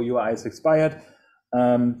expired or URI is expired.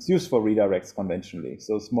 It's used for redirects conventionally.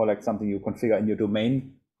 So it's more like something you configure in your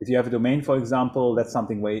domain. If you have a domain, for example, that's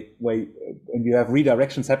something where when you have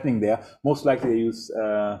redirections happening there, most likely they use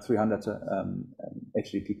 300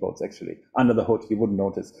 HTTP codes actually under the hood. You wouldn't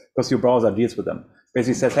notice because your browser deals with them.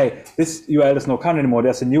 Basically says, hey, this URL is no current anymore.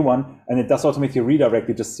 There's a new one, and it does automatically redirect.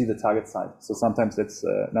 You just see the target side. So sometimes that's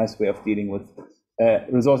a nice way of dealing with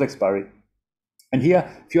resource expiry. And here,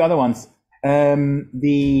 a few other ones.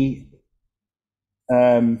 The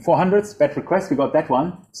 400s, bad request, we got that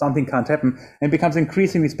one, something can't happen, and becomes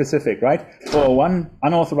increasingly specific, right? 401,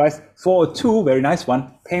 unauthorized. 402, very nice one,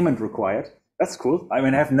 payment required. That's cool. I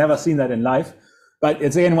mean, I've never seen that in life, but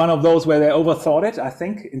it's again one of those where they overthought it, I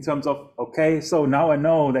think, in terms of, okay, so now I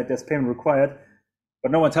know that there's payment required,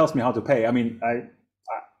 but no one tells me how to pay. I mean,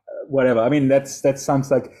 whatever. I mean, that sounds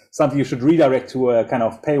like something you should redirect to a kind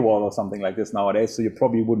of paywall or something like this nowadays, so you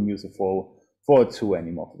probably wouldn't use a 402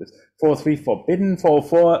 anymore for this. 403 forbidden.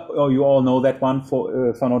 404, oh, you all know that one,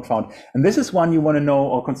 for not found. And this is one you want to know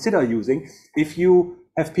or consider using if you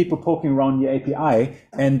have people poking around your API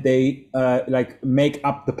and they like make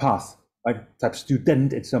up the path, right? Type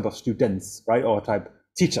student instead of students, right? Or type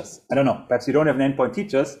teachers. I don't know. Perhaps you don't have an endpoint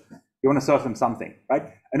teachers. You want to serve them something, right?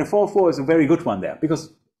 And a 404 is a very good one there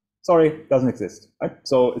because Sorry, doesn't exist, right?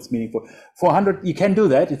 So it's meaningful. 400, you can do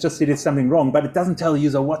that. It's just they did something wrong, but it doesn't tell the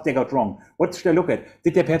user what they got wrong. What should I look at?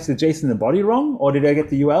 Did they perhaps the JSON in the body wrong, or did I get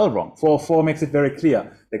the URL wrong? 4.4 makes it very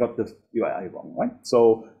clear they got the URL wrong, right?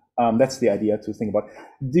 So that's the idea to think about.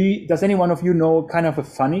 Does any one of you know kind of a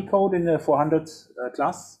funny code in the 400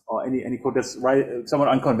 class, or any code that's somewhat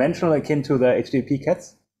unconventional, akin to the HTTP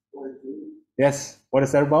cats? Yes. What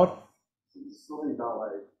is that about? Something about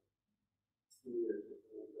like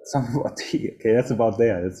Something about T. Okay, that's about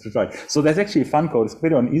there. That's right. So there's actually a fun code. It's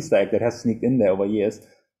pretty on Easter egg that has sneaked in there over years.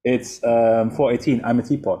 It's 418. I'm a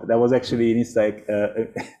teapot. That was actually an Easter egg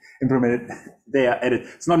implemented there. Edit.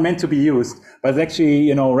 It's not meant to be used, but it's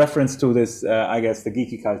actually reference to this. I guess the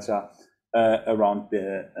geeky culture around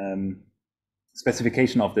the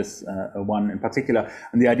specification of this one in particular.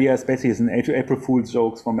 And the idea is basically it's an April Fool's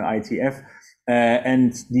jokes from an IETF,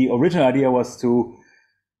 and the original idea was to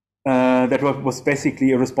that was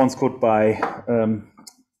basically a response code by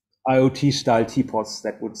IoT-style teapots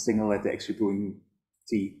that would signal that they're actually brewing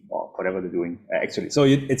tea or whatever they're doing actually. So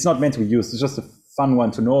it's not meant to be used. It's just a fun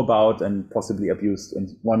one to know about and possibly abused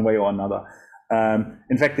in one way or another.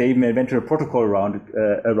 In fact, they even invented a protocol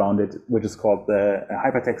around it, which is called the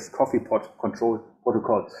Hypertext Coffee Pot Control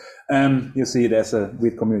Protocol. You see, there's a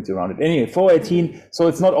weird community around it. Anyway, 418. So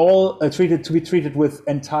it's not all treated with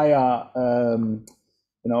entire.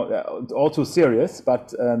 All too serious,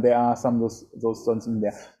 but there are some of those ones in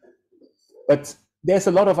there. But there's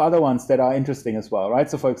a lot of other ones that are interesting as well, right?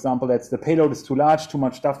 So for example, that's the payload is too large, too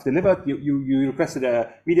much stuff delivered. You requested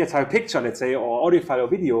a media type picture, let's say, or audio file or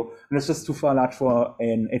video, and it's just too far large for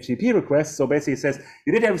an HTTP request. So basically it says,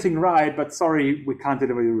 you did everything right, but sorry, we can't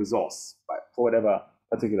deliver your resource, right? For whatever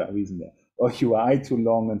particular reason there. Or UI too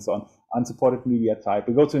long and so on. Unsupported media type.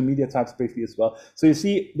 We go to the media types briefly as well. So you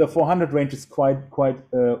see the 400 range is quite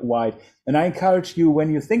wide. And I encourage you,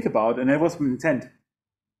 when you think about, and that was my intent,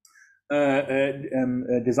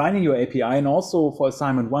 designing your API, and also for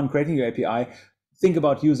assignment 1, creating your API, think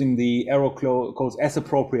about using the arrow codes as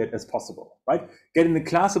appropriate as possible, right? Getting the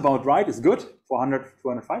class about right is good, 400,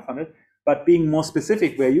 200, 500, but being more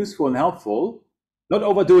specific where useful and helpful, not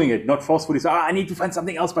overdoing it, not forcefully say, I need to find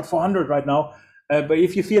something else but 400 right now. But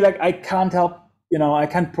if you feel like I can't help, I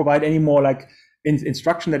can't provide any more like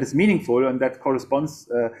instruction that is meaningful and that corresponds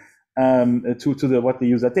to what the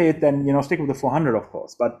user did, then stick with the 400, of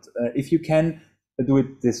course. But if you can do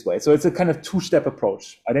it this way, so it's a kind of two-step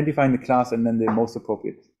approach: identifying the class and then the most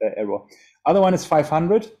appropriate error. Other one is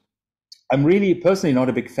 500. I'm really personally not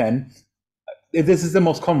a big fan. This is the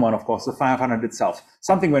most common one, of course, the 500 itself.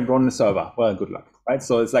 Something went wrong in the server. Well, good luck, right?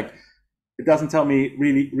 So it's like, it doesn't tell me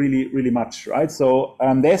really much, right? So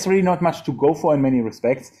there's really not much to go for in many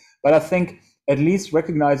respects, but I think at least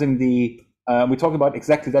recognizing we talked about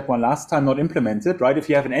exactly that one last time, not implemented, right? If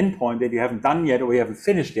you have an endpoint that you haven't done yet or you haven't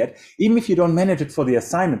finished yet, even if you don't manage it for the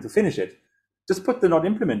assignment to finish it, just put the not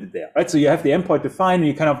implemented there, right? So you have the endpoint defined and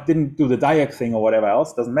you kind of didn't do the diag thing or whatever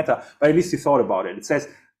else, doesn't matter, but at least you thought about it. It says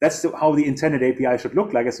that's how the intended API should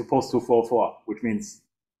look like as opposed to 4.4, which means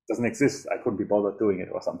doesn't exist. I couldn't be bothered doing it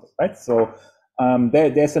or something, right? So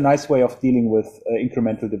there's a nice way of dealing with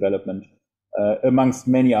incremental development amongst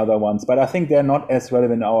many other ones, but I think they're not as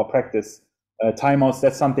relevant in our practice. Timeouts,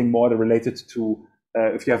 that's something more related to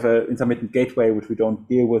if you have an intermittent gateway, which we don't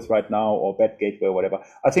deal with right now, or bad gateway or whatever.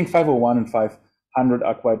 I think 501 and 500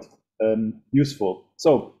 are quite useful.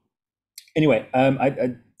 So anyway, I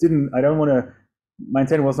don't want to, my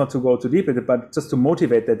intent was not to go too deep into it, but just to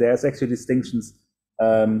motivate that there's actually distinctions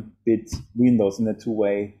between those in a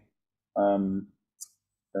two-way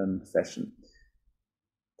fashion.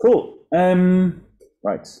 Cool.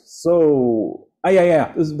 Right. So,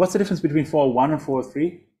 yeah. What's the difference between 4.1 and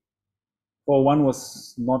 4.3? 4.1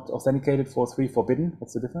 was not authenticated. 4.3 forbidden.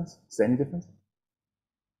 What's the difference? Is there any difference?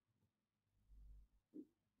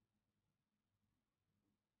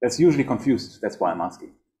 That's usually confused. That's why I'm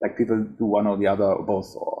asking. Like people do one or the other or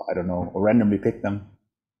both, or I don't know, or randomly pick them.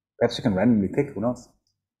 Perhaps you can randomly pick. Who knows?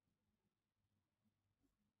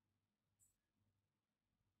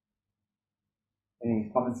 Any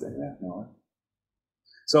comments there? No.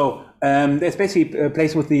 So there's basically a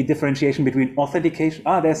place with the differentiation between authentication.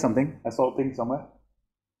 There's something. I saw a thing somewhere.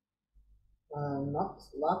 Not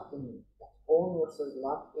logged in. Own versus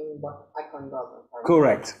logged in, but icon doesn't.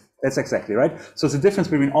 Correct. That's exactly right. So it's a difference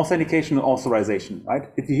between authentication and authorization,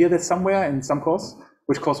 right? Did you hear that somewhere in some course?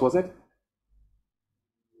 Which course was it?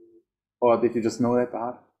 Or did you just know that by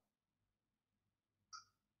heart?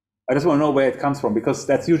 I just want to know where it comes from, because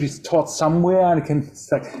that's usually taught somewhere and it can,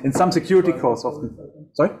 in some security course often.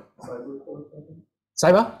 Sorry?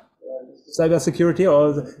 Cyber? cybersecurity,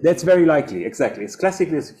 or that's very likely. Exactly, it's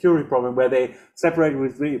classically a security problem where they separate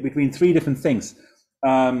between three different things: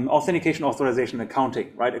 authentication, authorization,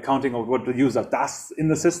 accounting. Right, accounting of what the user does in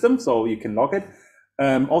the system, so you can log it.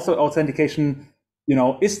 Also, authentication. You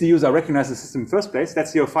know, is the user recognized the system in the first place?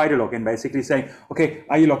 That's your FIDO login, basically saying, okay,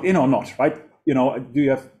 are you logged in or not? Right? You know, do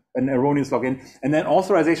you have an erroneous login? And then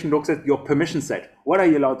authorization looks at your permission set. What are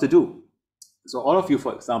you allowed to do? So all of you,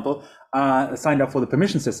 for example, are signed up for the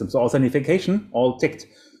permission system. So authentication, all ticked.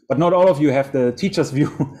 But not all of you have the teacher's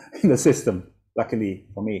view in the system, luckily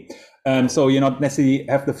for me. So you not necessarily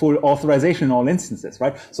have the full authorization in all instances,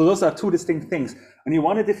 right? So those are two distinct things. And you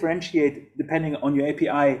want to differentiate depending on your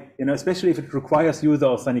API, you know, especially if it requires user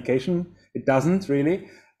authentication. It doesn't really.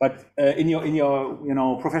 But in your you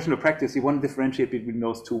know, professional practice, you want to differentiate between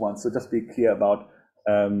those two ones. So just be clear about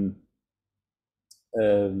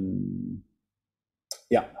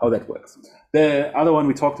yeah, how that works. The other one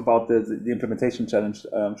we talked about, the implementation challenge,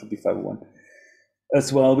 should be 501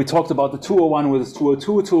 as well. We talked about the 201 with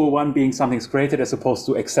 202, 201 being something's created as opposed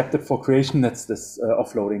to accepted for creation. That's this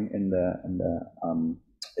offloading in the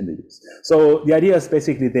use. So the idea is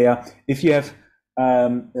basically there, if you have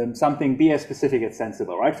something be as specific as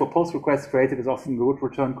sensible, right? For post requests, created is often good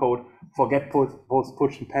return code. For get post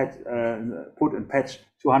push and patch, put and patch,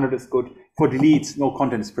 200 is good. For delete, no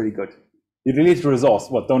content is pretty good. You delete the resource,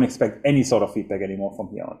 what, don't expect any sort of feedback anymore from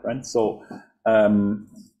here on, right? So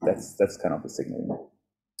that's kind of the signal.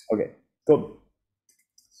 Okay, good.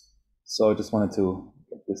 So I just wanted to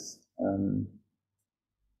get this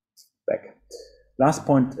back. Last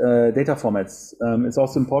point, data formats. It's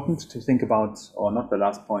also important to think about, or not the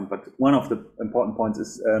last point, but one of the important points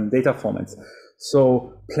is data formats.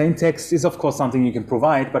 So plain text is of course something you can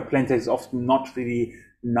provide, but plain text is often not really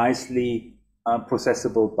nicely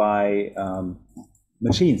processable by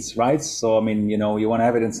machines, right? So, I mean, you know, you want to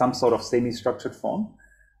have it in some sort of semi-structured form.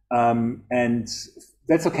 And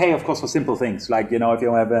that's okay, of course, for simple things. Like, you know, if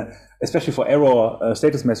you have especially for error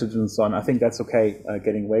status messages and so on, I think that's okay,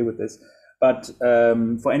 getting away with this. But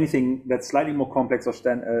for anything that's slightly more complex or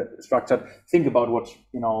structured, think about what,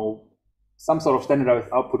 you know, some sort of standardized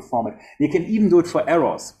output format. You can even do it for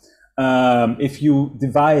errors. If you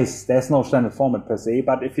devise, there's no standard format per se,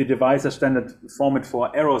 but if you devise a standard format for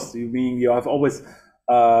errors, you mean you have always,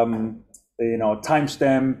 you know,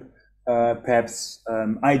 timestamp, perhaps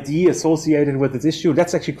ID associated with this issue.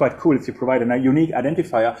 That's actually quite cool if you provide a unique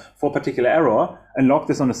identifier for a particular error and log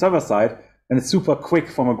this on the server side. And it's super quick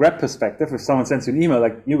from a grab perspective. If someone sends you an email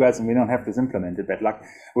like, you guys, and we don't have this implemented, bad luck, it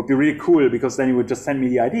would be really cool, because then you would just send me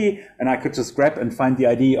the ID and I could just grab and find the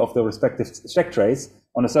ID of the respective check trace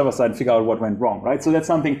on the server side and figure out what went wrong, right? So that's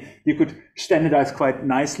something you could standardize quite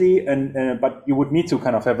nicely, and but you would need to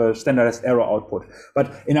kind of have a standardized error output.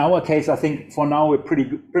 But in our case, I think for now we're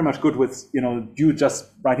pretty much good with, you know, you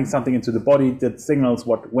just writing something into the body that signals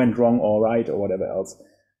what went wrong or right or whatever else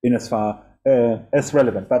in as far as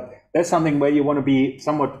relevant. But that's something where you want to be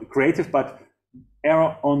somewhat creative, but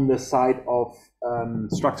err on the side of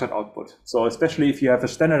structured output. So especially if you have a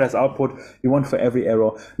standardized output, you want for every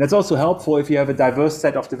error. That's also helpful if you have a diverse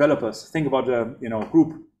set of developers. Think about a, you know,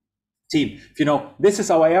 group team. If you know, this is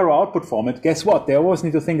our error output format, guess what? They always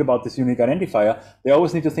need to think about this unique identifier. They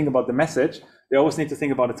always need to think about the message. They always need to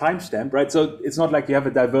think about a timestamp, right? So it's not like you have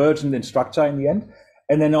a divergent in structure in the end.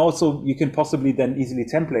 And then also you can possibly then easily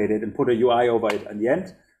template it and put a UI over it at the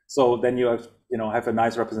end. So then you have, you know, have a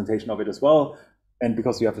nice representation of it as well. And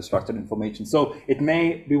because you have the structured information. So it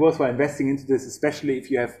may be worthwhile investing into this, especially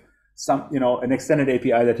if you have some, you know, an extended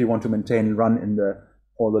API that you want to maintain and run in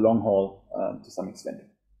for the long haul to some extent.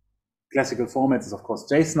 Classical formats is of course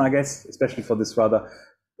JSON, I guess, especially for this rather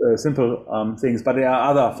simple things, but there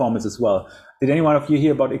are other formats as well. Did anyone of you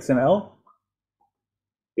hear about XML?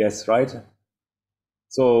 Yes, right?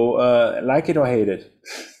 So like it or hate it?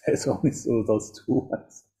 There's only those two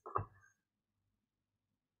ones.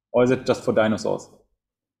 Or is it just for dinosaurs?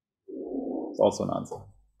 It's also an answer.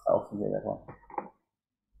 I often hear that one.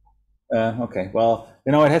 Okay, well,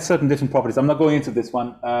 you know, it has certain different properties. I'm not going into this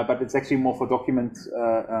one, but it's actually more for document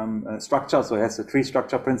structure. So it has a tree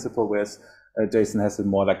structure principle, whereas JSON has a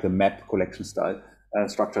more like the map collection style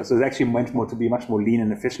structure. So it's actually meant more to be much more lean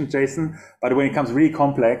and efficient JSON. But when it comes really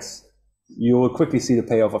complex, you will quickly see the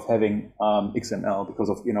payoff of having XML because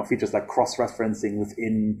of, you know, features like cross-referencing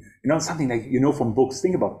within, you know, something like, you know, from books.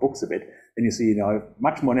 Think about books a bit, and you see, you know,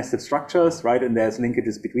 much more nested structures, right? And there's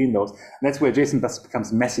linkages between those. And that's where JSON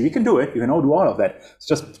becomes messy. You can do it. You can all do all of that. It's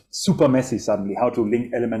just super messy suddenly how to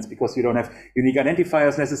link elements, because you don't have unique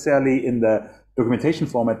identifiers necessarily in the documentation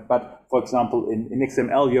format. But for example, in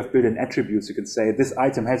XML, you have built-in attributes. You can say this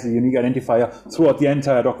item has a unique identifier throughout the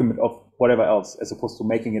entire document of whatever else, as opposed to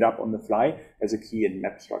making it up on the fly as a key and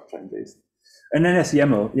map structure in JSON. And then there's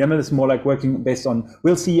YAML. YAML is more like working based on,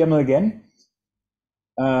 we'll see YAML again.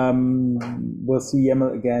 We'll see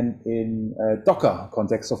YAML again in Docker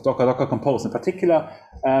context of Docker Compose in particular,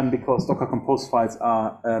 because Docker Compose files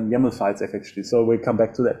are YAML files actually. So we'll come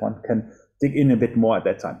back to that one, can dig in a bit more at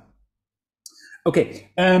that time.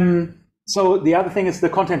 Okay, so the other thing is the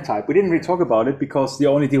content type. We didn't really talk about it because you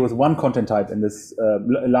only deal with one content type in this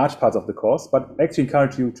large part of the course, but I actually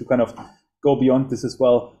encourage you to kind of go beyond this as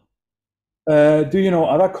well. Do you know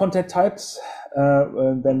other content types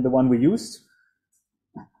than the one we used?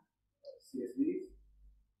 CSV.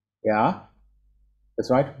 Yeah, that's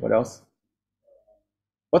right. What else?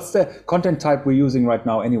 What's the content type we're using right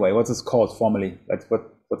now anyway? What's this called formally? Like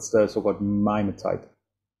what's the so-called MIME type?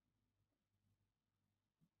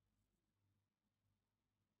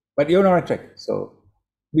 But you're on the right track. So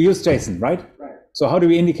we use JSON, right? Right. So how do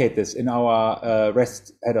we indicate this in our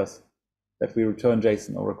REST headers, that we return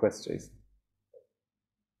JSON or request JSON?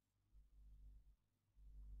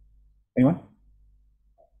 Anyone?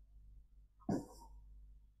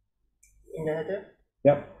 In the header?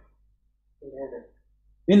 Yeah. In the header.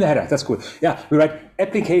 In the header, that's cool. Yeah, we write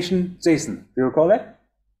application JSON. Do you recall that?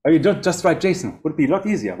 Or you don't just write JSON? Would be a lot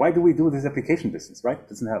easier. Why do we do this application business, right?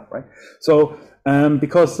 Doesn't help, right? So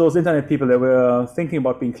because those internet people that were thinking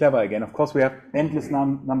about being clever again, of course we have endless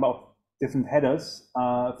number of different headers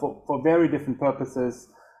for very different purposes.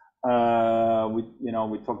 We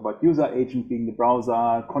talk about user agent being the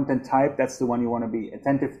browser, content type, that's the one you want to be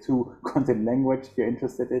attentive to, content language if you're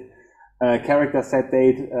interested in, character set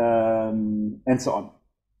date, and so on.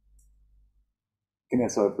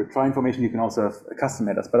 So with try information, you can also have custom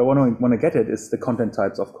headers, but I want to get it is the content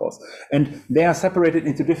types, of course. And they are separated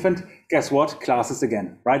into different, guess what, classes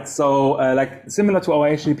again, right? So like similar to our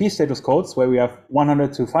HTTP status codes, where we have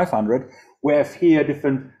 100 to 500, we have here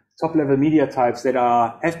different top-level media types that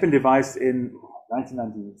have been devised in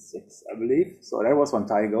 1996, I believe. So that was one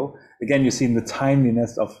time ago. Again, you've seen the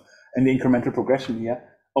timeliness of and the incremental progression here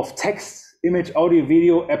of text, image, audio,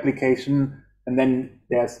 video, application, and then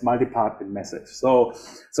there's multi-part and message. So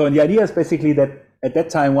the idea is basically that at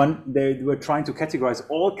that time, they were trying to categorize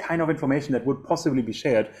all kind of information that would possibly be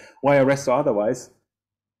shared via REST or otherwise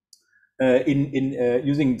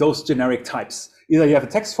using those generic types. Either you have a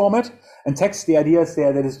text format, and text, the idea is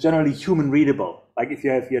there that it's generally human readable. Like if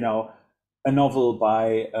you have, a novel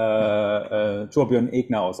by Torbjörn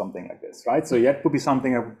Egner or something like this, right? So that would be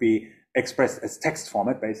something that would be expressed as text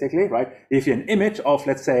format, basically, right? If you're an image of,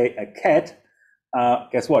 let's say, a cat,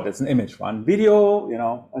 guess what? It's an image, one video,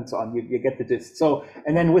 and so on. You get the gist. So,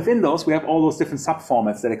 and then within those, we have all those different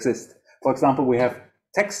subformats that exist. For example, we have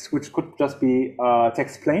text, which could just be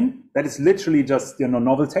text plain. That is literally just,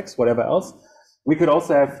 novel text, whatever else. We could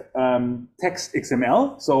also have text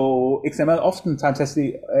XML. So XML oftentimes has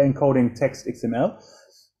the encoding text XML.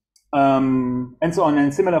 And so on.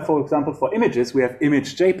 And similar, for example, for images, we have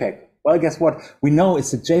image JPEG. Well, guess what? We know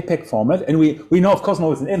it's a JPEG format, and we know, of course,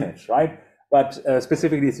 know it's an image, right? But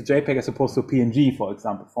specifically, it's a JPEG as opposed to PNG, for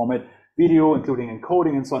example, format, video, including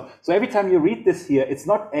encoding and so on. So every time you read this here, it's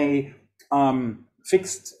not a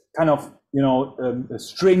fixed kind of, a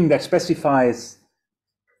string that specifies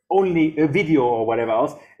only a video or whatever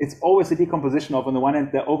else. It's always a decomposition of, on the one hand,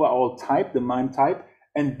 the overall type, the MIME type,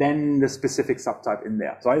 and then the specific subtype in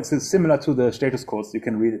there. So it's similar to the status codes. You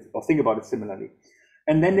can read it or think about it similarly.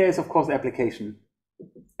 And then there's, of course, application.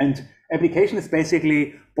 And application is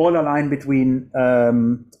basically borderline between,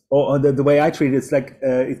 or the way I treat it is like,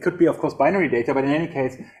 it could be, of course, binary data, but in any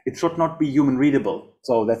case, it should not be human readable.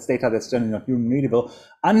 So that's data that's generally not human readable.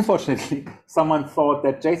 Unfortunately, someone thought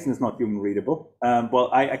that JSON is not human readable. Well,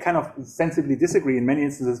 I kind of sensibly disagree. In many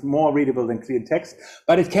instances, more readable than clear text,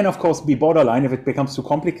 but it can, of course, be borderline if it becomes too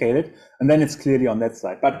complicated, and then it's clearly on that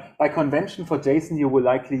side. But by convention for JSON, you will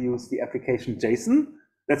likely use the application JSON.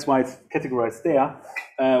 That's why it's categorized there,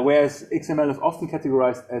 whereas XML is often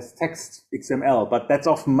categorized as text XML, but that's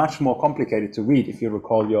often much more complicated to read if you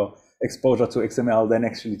recall your exposure to XML than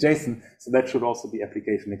actually JSON. So that should also be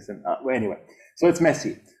application XML. Well, anyway, so it's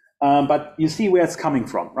messy, but you see where it's coming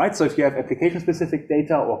from, right? So if you have application-specific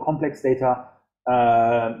data or complex data,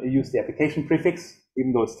 you use the application prefix,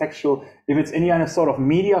 even though it's textual. If it's any kind of sort of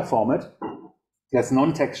media format that's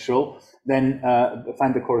non-textual, then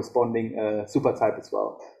find the corresponding supertype as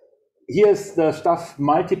well. Here's the stuff,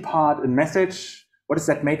 multi-part and message. What is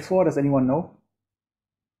that made for? Does anyone know?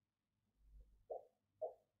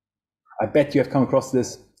 I bet you have come across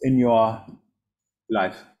this in your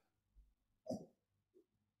life.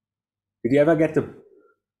 Did you ever get the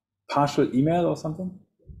partial email or something?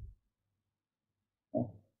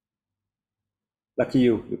 No. lucky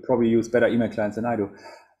you. You probably use better email clients than I do.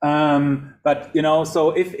 But you know, so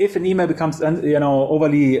if an email becomes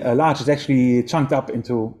overly large, it's actually chunked up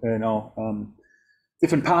into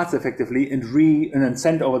different parts effectively, and then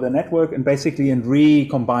sent over the network, and basically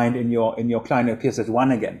recombined in your client. It appears as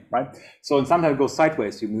one again, right? So sometimes it goes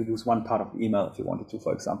sideways. You lose one part of the email if you wanted to,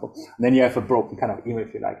 for example, and then you have a broken kind of email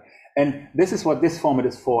if you like. And this is what this format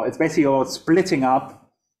is for. It's basically about splitting up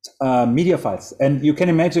media files. And you can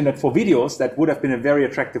imagine that for videos, that would have been a very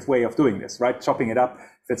attractive way of doing this, right? Chopping it up.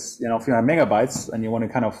 If it's, if you have megabytes and you want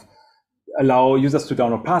to kind of allow users to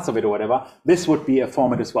download parts of it or whatever, this would be a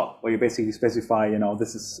format as well, where you basically specify,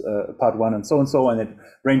 this is part 1 and so, and it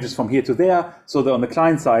ranges from here to there. So that on the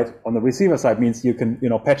client side, on the receiver side, means you can,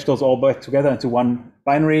 patch those all back together into one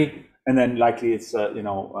binary, and then likely it's, a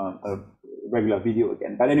regular video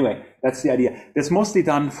again. But anyway, that's the idea. That's mostly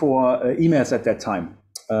done for emails at that time,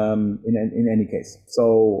 in any case.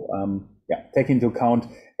 So, take into account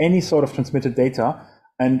any sort of transmitted data.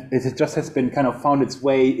 And it just has been kind of found its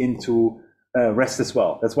way into REST as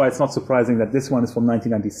well. That's why it's not surprising that this one is from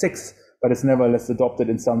 1996, but it's nevertheless adopted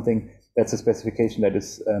in something that's a specification that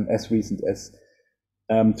is as recent as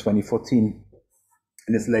 2014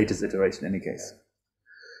 in its latest iteration in any case.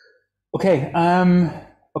 Okay,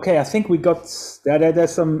 I think we got,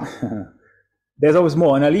 there's some, there's always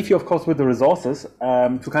more, and I leave you, of course, with the resources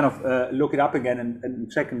to kind of look it up again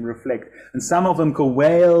and check and reflect. And some of them go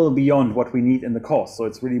well beyond what we need in the course. So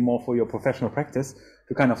it's really more for your professional practice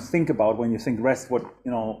to kind of think about when you think REST, what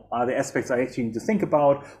are the aspects I actually need to think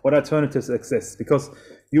about, what alternatives exist, because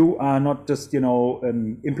you are not just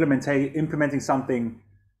implementing something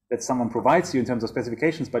that someone provides you in terms of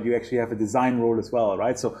specifications, but you actually have a design role as well,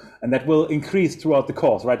 right? So, and that will increase throughout the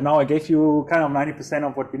course. Right now, I gave you kind of 90%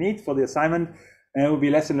 of what you need for the assignment, and it will be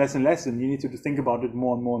less and less and less, and you need to think about it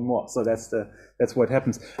more and more and more. So that's what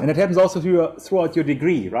happens, and it happens also throughout your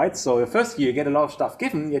degree, right? So the first year you get a lot of stuff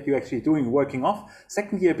given, yet you're actually working off.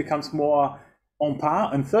 Second year becomes more on par,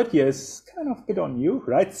 and third year is kind of a bit on you,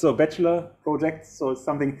 right? So bachelor project, so it's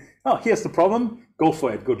something, here's the problem, go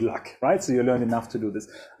for it, good luck, right? So you learn enough to do this.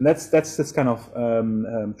 And that's this kind of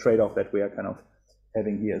trade-off that we are kind of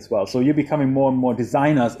having here as well. So you're becoming more and more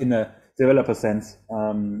designers in a developer sense,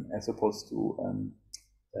 as opposed to,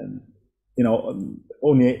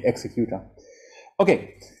 only executor.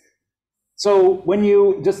 Okay. So when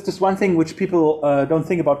you, just one thing which people don't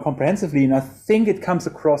think about comprehensively, and I think it comes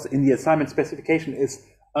across in the assignment specification, is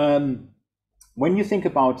when you think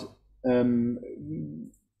about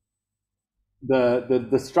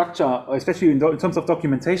the structure, especially in terms of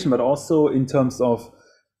documentation, but also in terms of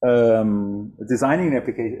designing an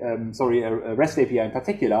application, a REST API in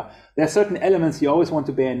particular, there are certain elements you always want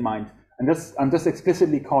to bear in mind. And I'm just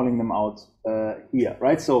explicitly calling them out here,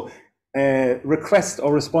 right? So request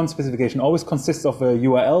or response specification always consists of a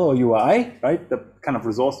URL or URI, right? The kind of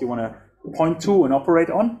resource you want to point to and operate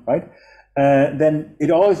on, right? Then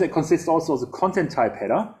it always consists also of a content type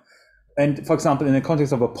header. And for example, in the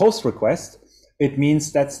context of a post request, it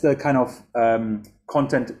means that's the kind of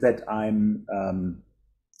content that I'm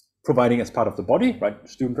providing as part of the body, right?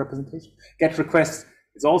 Student representation. Get request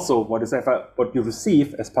is also what you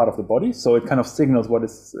receive as part of the body. So it kind of signals what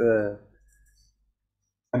is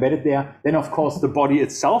embedded there. Then, of course, the body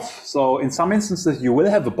itself. So in some instances, you will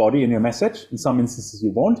have a body in your message. In some instances,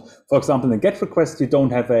 you won't. For example, in a GET request, in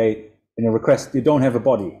a request, you don't have a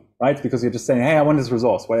body, right? Because you're just saying, hey, I want this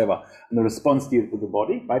resource, whatever. And the response deals with the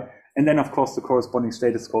body, right? And then, of course, the corresponding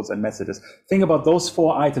status codes and messages. Think about those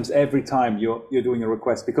 4 items every time you're doing a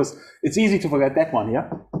request, because it's easy to forget that one here.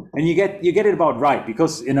 And you get it about right,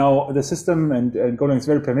 because, the system and Golang is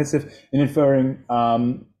very permissive in inferring,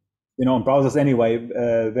 on browsers anyway,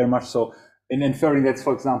 very much so, in inferring that's,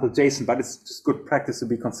 for example, JSON, but it's just good practice to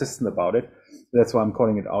be consistent about it. That's why I'm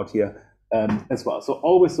calling it out here as well. So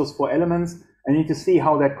always those 4 elements, and you need to see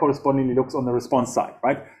how that correspondingly looks on the response side,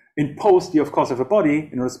 right? In post, you of course have a body.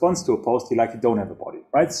 In response to a post, you likely don't have a body,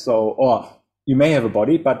 right? So, or you may have a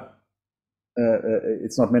body, but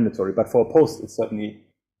it's not mandatory. But for a post, it's certainly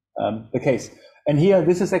the case. And here,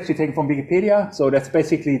 this is actually taken from Wikipedia. So that's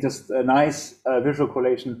basically just a nice visual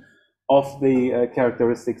collation of the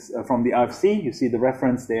characteristics from the RFC. You see the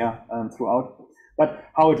reference there throughout, but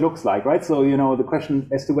how it looks like, right? So, the question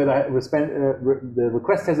as to whether the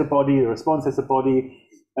request has a body, the response has a body,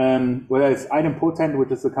 whether it's idempotent,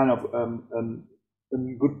 which is a kind of a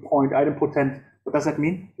good point. Idempotent, what does that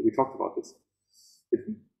mean? We talked about this.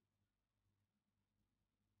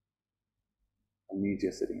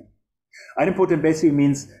 Media sitting. Idempotent basically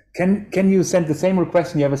means can you send the same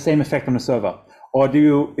request and you have the same effect on the server? Or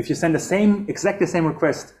if you send exactly the same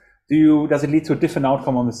request, does it lead to a different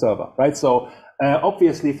outcome on the server, right? So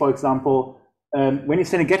obviously, for example, when you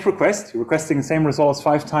send a GET request, you're requesting the same resource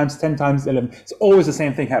 5 times, 10 times, 11. It's always the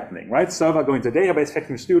same thing happening, right? Server going to database,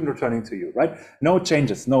 fetching a student, returning to you, right? No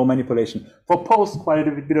changes, no manipulation. For post, quite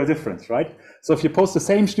a bit of difference, right? So if you post the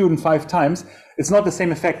same student 5 times, it's not the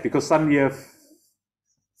same effect because suddenly you have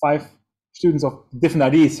 5 students of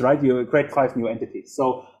different IDs, right? You create 5 new entities.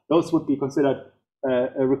 So those would be considered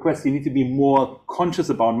a request you need to be more conscious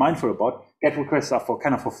about, mindful about. GET requests are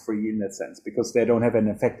kind of for free in that sense because they don't have an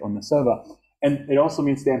effect on the server. And it also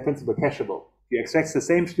means they're in principle cacheable. If you expect the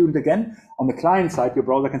same student again, on the client side, your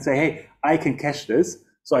browser can say, hey, I can cache this,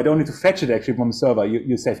 so I don't need to fetch it actually from the server.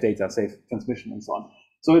 You save data, save transmission, and so on.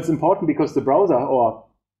 So it's important because the browser or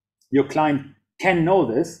your client can know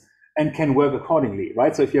this and can work accordingly,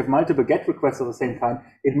 right? So if you have multiple GET requests at the same time,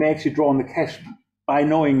 it may actually draw on the cache by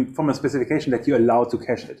knowing from a specification that you're allowed to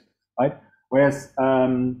cache it, right? Whereas,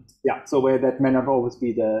 so where that may not always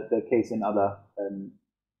be the case in other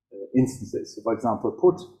instances. So for example,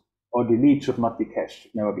 put or delete should not be cached,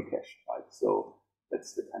 should never be cached, right? So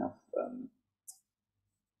that's the kind of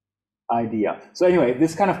idea. So anyway,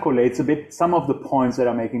 this kind of collates a bit some of the points that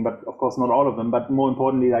I'm making, but of course not all of them. But more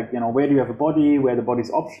importantly, like, where do you have a body, where the body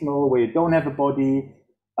is optional, where you don't have a body.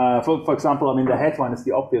 For example, I mean, the head one is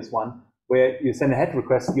the obvious one, where you send a head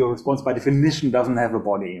request, your response by definition doesn't have a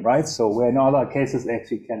body, right? So where in other cases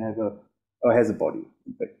actually can have or has a body.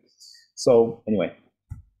 So anyway.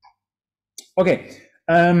 Okay.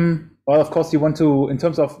 Well, of course, you want to, in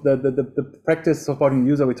terms of the practice of supporting the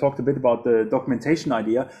user, we talked a bit about the documentation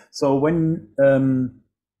idea. So when,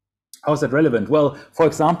 how is that relevant? Well, for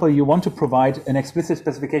example, you want to provide an explicit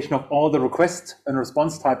specification of all the request and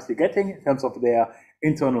response types you're getting in terms of their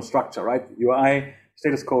internal structure, right? UI,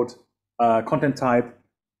 status code, content type,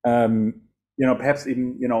 perhaps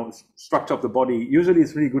even, structure of the body. Usually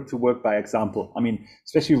it's really good to work by example. I mean,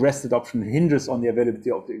 especially REST adoption hinges on the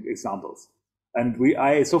availability of the examples. And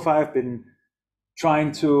so far I've been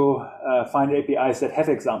trying to find APIs that have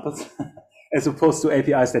examples as opposed to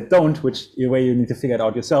APIs that don't, where you need to figure it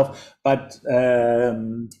out yourself. But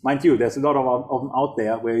mind you, there's a lot of them out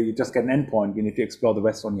there where you just get an endpoint. You need to explore the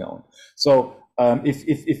rest on your own. So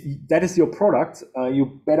if that is your product,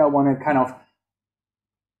 you better want to kind of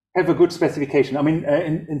have a good specification. I mean,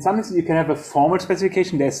 in some instances, you can have a formal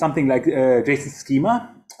specification. There's something like JSON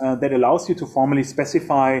schema that allows you to formally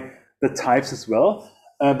specify the types as well.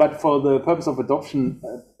 But for the purpose of adoption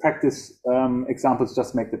practice, examples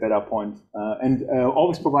just make the better point. And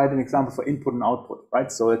always provide an example for input and output,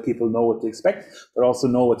 right? So that people know what to expect, but also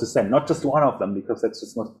know what to send. Not just one of them, because that's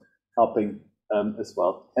just not helping as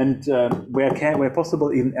well. And where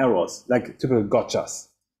possible, even errors, like typical gotchas.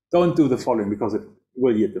 Don't do the following because it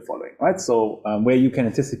will yield the following, right? So where you can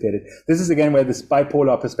anticipate it. This is again where this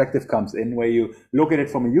bipolar perspective comes in, where you look at it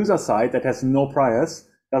from a user side that has no priors,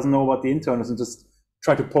 doesn't know about the internals, and just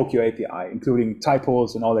try to poke your API, including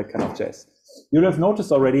typos and all that kind of jazz. You'll have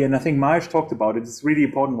noticed already, and I think Mahesh talked about it, it's a really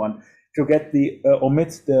important one, to get the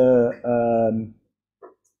omit the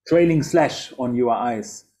trailing slash on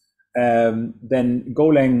URIs. Then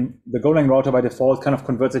the Golang router by default kind of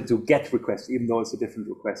converts it to GET request, even though it's a different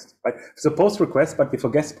request, right? It's a post request, but if a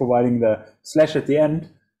guest providing the slash at the end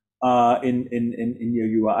in your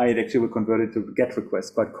URI, it actually will convert it to GET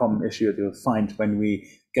request. Quite common issue that you'll find when we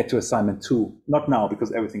get to assignment 2. Not now,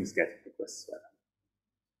 because everything is GET requests.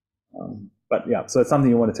 But yeah, so it's something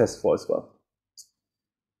you want to test for as well.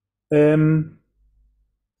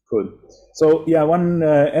 Cool. So yeah, one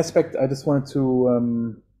aspect I just wanted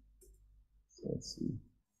to let's see.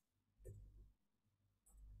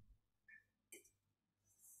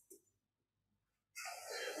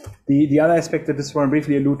 The other aspect that I just want to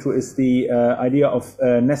briefly allude to is the idea of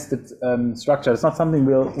nested structure. It's not something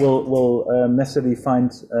we'll necessarily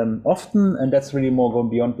find often, and that's really more going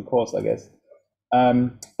beyond the course, I guess.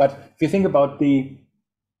 But if you think about the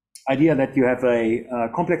idea that you have a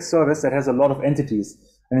complex service that has a lot of entities,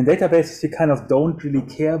 and in databases you kind of don't really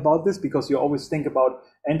care about this because you always think about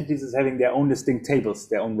entities as having their own distinct tables,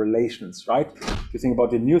 their own relations, right? If you think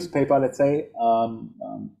about the newspaper, let's say,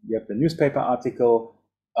 you have the newspaper article,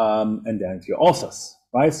 and then your authors,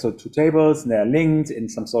 right? So 2 tables, and they're linked in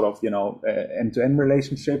some sort of, end-to-end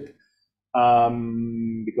relationship,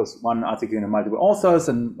 because one article can have multiple authors,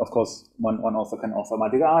 and of course, one author can author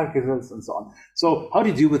multiple articles, and so on. So how do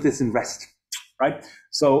you deal with this in REST, right?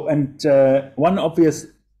 So, and one obvious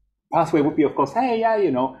pathway would be, of course, hey, yeah,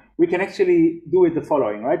 we can actually do it the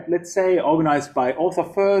following, right? Let's say organized by author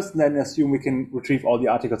first, and then assume we can retrieve all the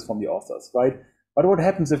articles from the authors, right? But what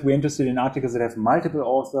happens if we're interested in articles that have multiple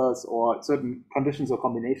authors or certain conditions or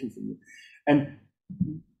combinations in them? And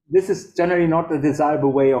this is generally not a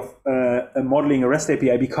desirable way of modeling a REST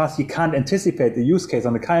API because you can't anticipate the use case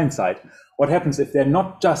on the client side. What happens if they're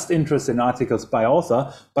not just interested in articles by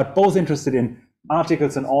author, but both interested in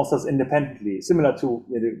articles and authors independently, similar to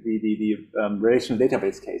the relational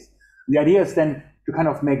database case. The idea is then to kind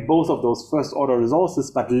of make both of those first order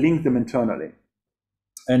resources, but link them internally.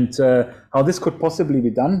 And how this could possibly be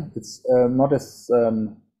done, it's not as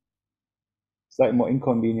slightly more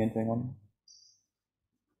inconvenient. Hang on.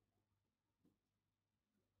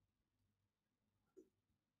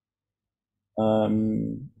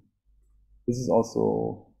 This is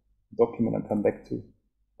also a document I'll come back to.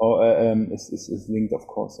 Or is linked, of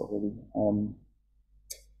course, already.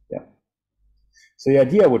 Yeah. So the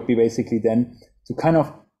idea would be basically then to kind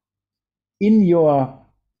of in your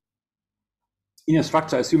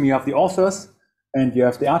structure, assume you have the authors and you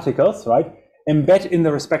have the articles, right? Embed in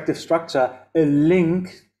the respective structure a link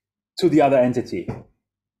to the other entity.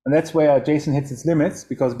 And that's where JSON hits its limits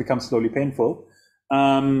because it becomes slowly painful.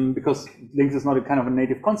 Because links is not a kind of a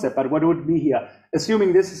native concept, but what would be here?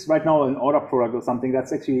 Assuming this is right now an order product or something,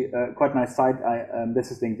 that's actually a quite nice site. This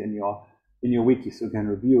is linked in your wiki, so you can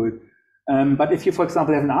review it. But if you, for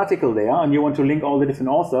example, have an article there and you want to link all the different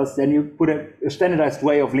authors, then you put a standardized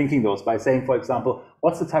way of linking those by saying, for example,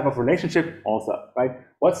 what's the type of relationship? Author, right?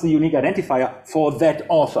 What's the unique identifier for that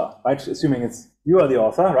author, right? Assuming you are the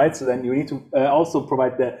author, right? So then you need to also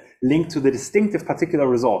provide the link to the distinctive particular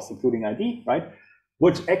resource, including ID, right?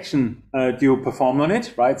 Which action do you perform on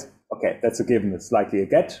it, right? Okay, that's a given. It's likely a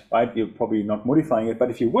get, right? You're probably not modifying it, but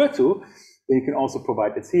if you were to, then you can also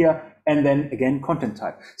provide it here. And then again, content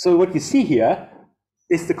type. So what you see here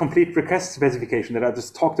is the complete request specification that I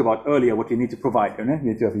just talked about earlier, what you need to provide. You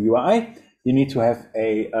need to have a URI, you need to have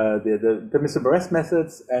the permissible REST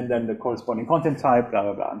methods, and then the corresponding content type, blah,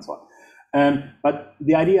 blah, blah, and so on. But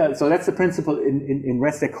the idea, so that's the principle in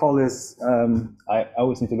REST. They call this, I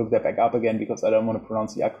always need to look that back up again because I don't want to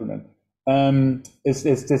pronounce the acronym, is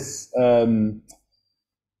this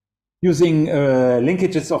using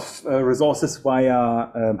linkages of resources via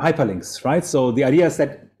hyperlinks, right? So the idea is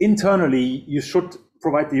that internally you should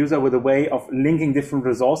provide the user with a way of linking different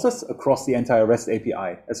resources across the entire REST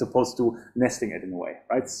API, as opposed to nesting it in a way,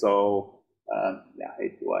 right? So yeah,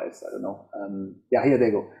 UIs, I don't know. Yeah, here they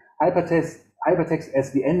go. Hypertext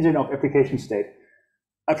as the engine of application state.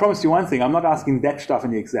 I promise you one thing, I'm not asking that stuff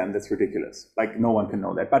in the exam, that's ridiculous. Like, no one can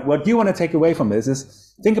know that. But what you want to take away from this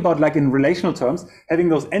is, think about, like, in relational terms, having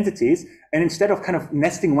those entities, and instead of kind of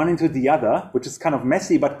nesting one into the other, which is kind of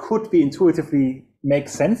messy, but could be intuitively make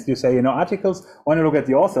sense, you say, articles, want to look at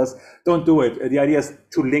the authors, don't do it. The idea is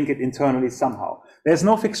to link it internally somehow. There's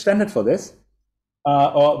no fixed standard for this.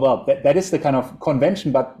 That is the kind of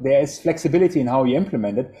convention, but there is flexibility in how you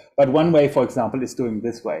implement it. But one way, for example, is doing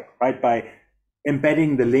this way, right? By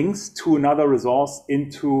embedding the links to another resource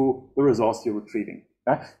into the resource you're retrieving.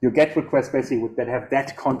 Right? You get requests basically that have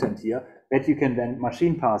that content here that you can then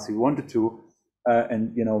machine pass if you wanted to,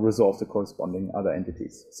 and resolve the corresponding other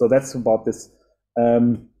entities. So that's about this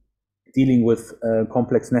dealing with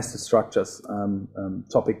complex nested structures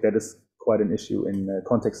topic that is quite an issue in the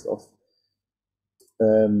context of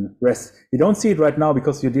REST. You don't see it right now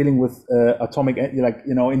because you're dealing with atomic,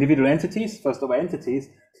 individual entities, first order entities,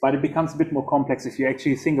 but it becomes a bit more complex if you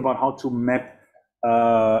actually think about how to map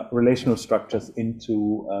relational structures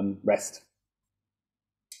into REST.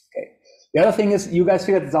 Okay. The other thing is, you guys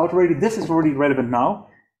figured this out already. This is already relevant now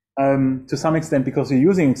to some extent because you're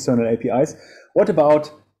using external APIs. What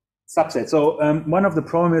about subset? So one of the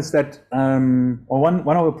problems is that, or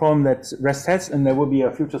one of the problems that REST has, and there will be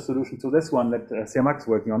a future solution to this one that CMAC is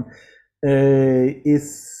working on,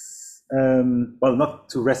 is, well, not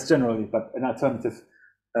to REST generally, but an alternative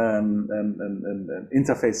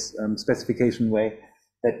interface specification way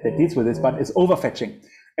that deals with this, but it's overfetching.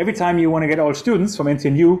 Every time you want to get all students from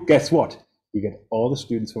NTNU, guess what? You get all the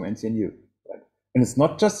students from NTNU. And it's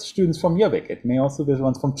not just students from Gjøvik, it may also be the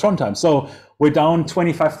ones from Trondheim. So we're down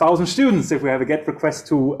 25,000 students if we have a GET request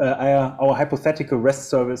to our hypothetical REST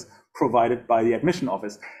service provided by the admission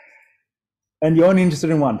office. And you're only interested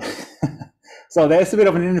in one. So there's a bit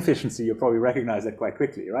of an inefficiency. You probably recognize that quite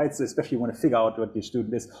quickly, right? So especially you want to figure out what your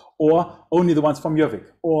student is, or only the ones from Gjøvik,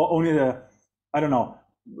 or only the,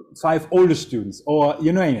 5 oldest students, or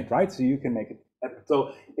you name it, right? So you can make it.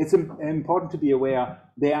 So it's important to be aware.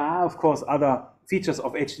 There are, of course, other features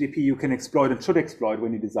of HTTP you can exploit and should exploit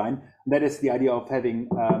when you design. That is the idea of having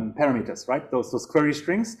parameters, right? Those query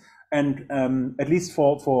strings. And at least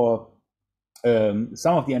for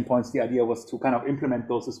some of the endpoints, the idea was to kind of implement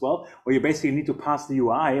those as well, where you basically need to pass the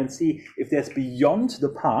UI and see if there's beyond the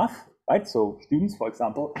path, right? So students, for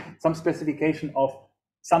example, some specification of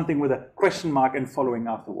something with a question mark and following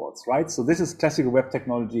afterwards, right? So this is classical web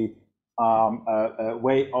technology, a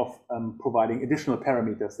way of providing additional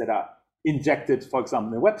parameters that are injected, for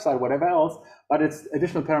example, in the website, whatever else, but it's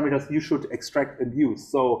additional parameters you should extract and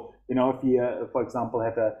use. So, you know, if you, for example,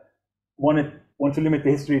 have want to limit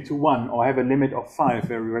the history to 1 or have a limit of 5,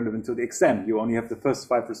 very relevant to the exam, you only have the first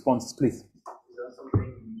 5 responses, please. Is that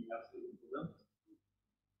something you have to implement?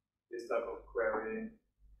 This type of query?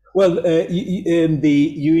 Well,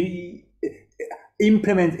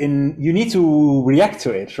 you need to react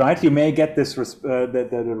to it, right? You may get this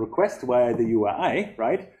the request via the URI,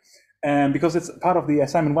 right? Because it's part of the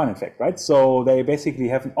assignment 1, in fact, right? So they basically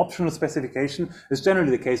have an optional specification. It's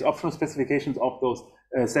generally the case, optional specifications of those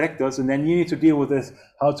selectors, and then you need to deal with this,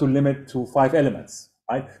 how to limit to 5 elements,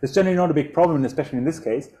 right? It's generally not a big problem, especially in this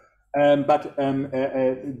case. But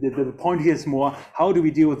the point here is more, how do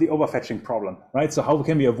we deal with the overfetching problem, right? So how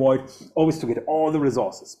can we avoid always to get all the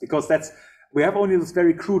resources? Because we have only those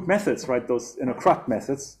very crude methods, right? Those, you know, CRUD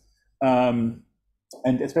methods.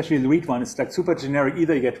 And especially the read one, it's like super generic.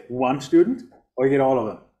 Either you get 1 student or you get all of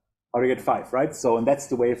them, or you get 5, right? So, and that's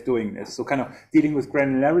the way of doing this. So kind of dealing with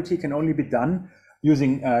granularity can only be done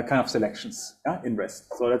using kind of selections, in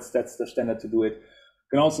REST. So that's the standard to do it.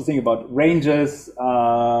 You can also think about ranges,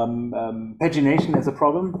 pagination as a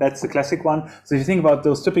problem. That's the classic one. So if you think about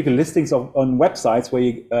those typical listings on websites where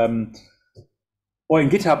you, or in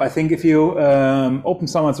GitHub, I think if you open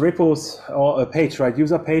someone's repos or a page, right,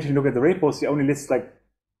 user page, and look at the repos, you only list like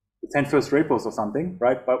the 10 first repos or something,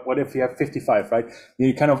 right? But what if you have 55, right?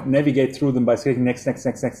 You kind of navigate through them by clicking next, next,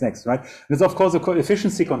 next, next, next, right? There's of course a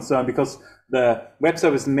efficiency concern because the web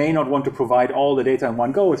service may not want to provide all the data in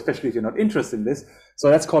one go, especially if you're not interested in this.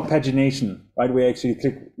 So that's called pagination, right? Where you actually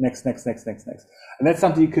click next, next, next, next, next. And that's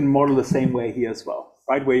something you can model the same way here as well,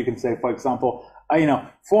 right? Where you can say, for example,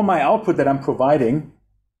 for my output that I'm providing,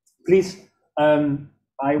 please,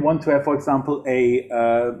 I want to have, for example, a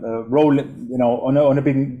row, on a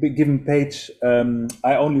big given page,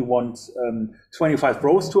 I only want 25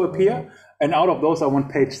 rows to appear, and out of those I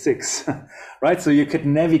want page 6, right? So you could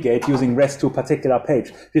navigate using REST to a particular page.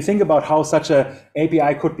 If you think about how such a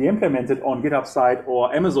API could be implemented on GitHub side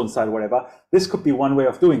or Amazon side, or whatever, this could be one way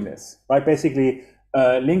of doing this, right? Basically,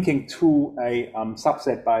 linking to a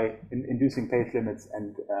subset by inducing page limits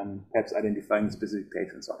and perhaps identifying a specific page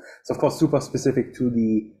and so on. So of course, super specific to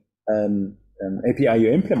the API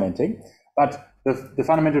you're implementing, but the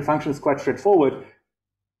fundamental function is quite straightforward.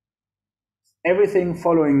 Everything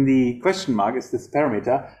following the question mark is this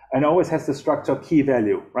parameter and always has the structure key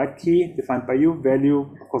value, right? Key defined by you, value,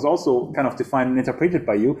 of course, also kind of defined and interpreted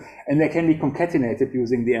by you, and they can be concatenated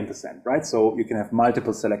using the ampersand, right? So you can have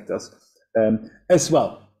multiple selectors as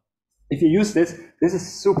well. If you use this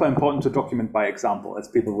is super important to document by example, as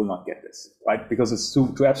people will not get this, right? Because it's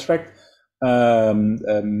too abstract.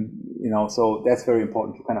 So that's very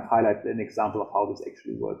important to kind of highlight an example of how this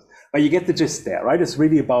actually works. But you get the gist there, right? It's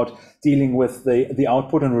really about dealing with the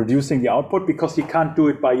output and reducing the output because you can't do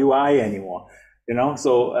it by UI anymore,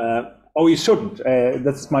 So, you shouldn't.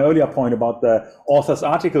 That's my earlier point about the author's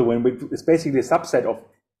article it's basically a subset of,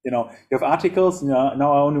 you have articles.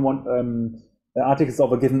 Now I only want articles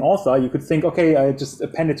of a given author. You could think, okay, I just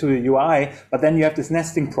append it to the UI, but then you have this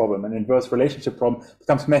nesting problem, an inverse relationship problem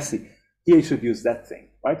becomes messy. Here you should use that thing,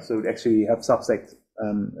 right? So it actually have subset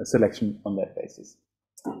selection on that basis.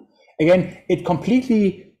 Again, it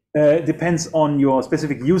completely depends on your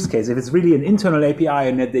specific use case. If it's really an internal API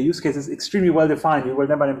and that the use case is extremely well defined, you will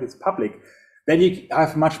never make it public, then you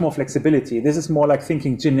have much more flexibility. This is more like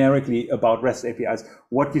thinking generically about REST APIs,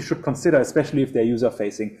 what you should consider, especially if they're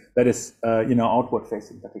user-facing, that is,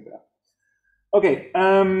 outward-facing in particular. Okay,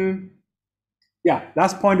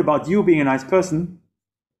 last point about you being a nice person,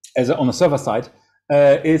 on the server side,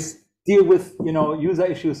 is deal with, user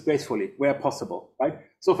issues gracefully where possible, right?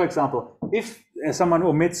 So, for example, if someone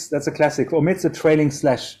omits, that's a classic, omits a trailing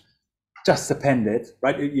slash, just append it,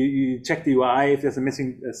 right? You check the UI, if there's a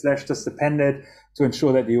missing slash, just append it to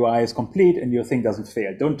ensure that the UI is complete and your thing doesn't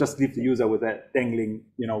fail. Don't just leave the user with a dangling,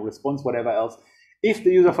 response, whatever else. If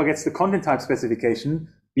the user forgets the content type specification,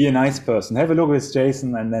 be a nice person. Have a look at this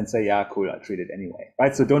JSON and then say, yeah, cool, I'll treat it anyway,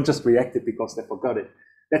 right? So don't just react it because they forgot it.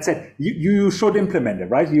 That said, you should implement it,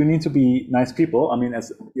 right? You need to be nice people. I mean,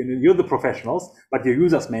 as you're the professionals, but your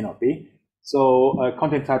users may not be. So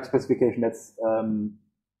content type specification, that's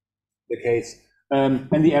the case. And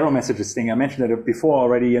the error messages thing, I mentioned it before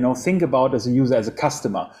already, think about as a user, as a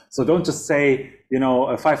customer. So don't just say,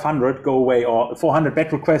 500, go away, or 400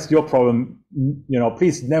 bad requests, your problem,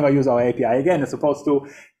 please never use our API again, as opposed to,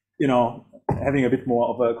 having a bit more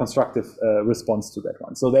of a constructive response to that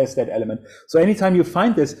one. So there's that element. So anytime you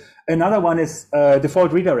find this, another one is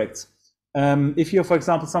default redirects. If you're, for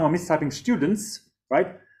example, someone mistyping students,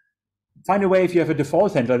 right? Find a way if you have a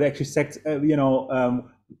default handler that actually sets,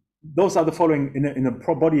 those are the following in a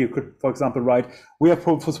body. You could, for example, write, we are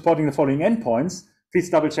supporting the following endpoints. Please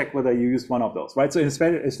double check whether you used one of those, right? So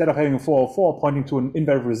instead of having a 404 pointing to an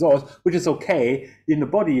invalid resource, which is okay, in the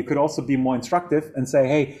body, you could also be more instructive and say,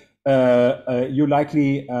 hey, you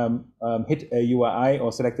likely hit a URI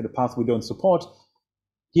or selected a path we don't support.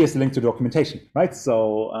 Here's the link to documentation, right?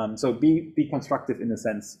 So so be constructive in a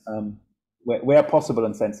sense, where possible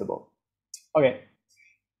and sensible.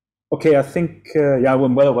 Okay, I think, yeah, we're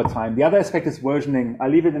well over time. The other aspect is versioning. I'll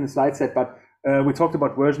leave it in the slide set, but we talked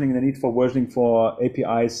about versioning and the need for versioning for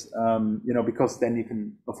APIs, because then you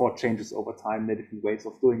can afford changes over time. There are different ways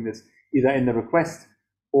of doing this, either in the request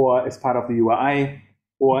or as part of the URI,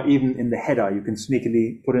 or even in the header. You can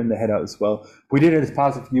sneakily put it in the header as well. We did it as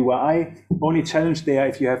part of URI. Only challenge there,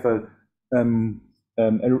 if you have an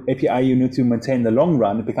API you need to maintain in the long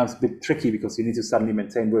run, it becomes a bit tricky because you need to suddenly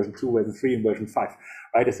maintain version 2, version 3, and version 5,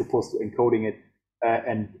 right? As opposed to encoding it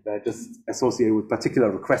and just associate it with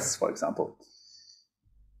particular requests, for example.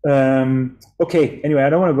 Okay, anyway, I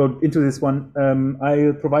don't want to go into this one.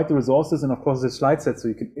 I'll provide the resources and, of course, the slide set so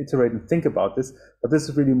you can iterate and think about this. But this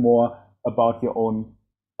is really more about your own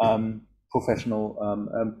professional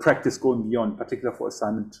practice going beyond, particularly for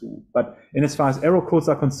assignment 2. But in as far as error codes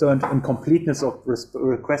are concerned, and completeness of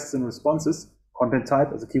requests and responses, content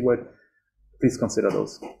type as a keyword, please consider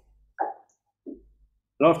those. A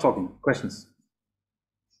lot of talking. Questions?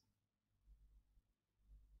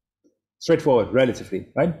 Straightforward, relatively,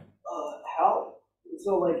 right? How?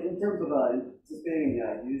 So, like in terms of anticipating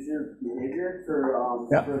user behavior for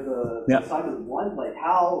the assignment 1, like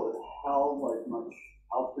how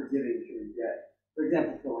forgiving should we get? For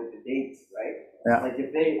example, for like the dates, right? Yeah. Like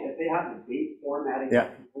if they have the date formatting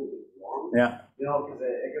completely wrong, because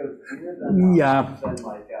it goes weirder than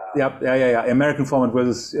like American format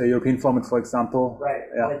versus European format, for example. Right.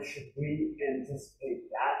 Yeah. Like should we anticipate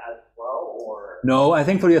that as well, or no? I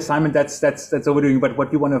think for the assignment that's overdoing. But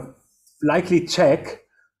what you want to likely check.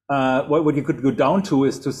 What you could go down to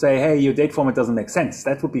is to say, hey, your date format doesn't make sense.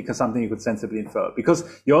 That would be something you could sensibly infer, because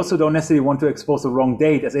you also don't necessarily want to expose the wrong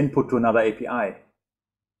date as input to another API.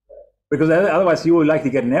 Because otherwise you will likely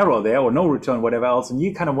get an error there or no return, whatever else, and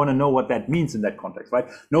you kind of want to know what that means in that context, right?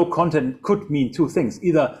 No content could mean two things.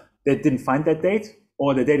 Either they didn't find that date,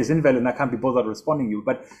 or the date is invalid and I can't be bothered responding to you.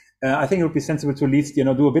 But I think it would be sensible to at least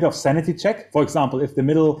do a bit of sanity check. For example, if the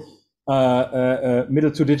middle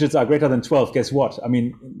 2 digits are greater than 12, guess what? I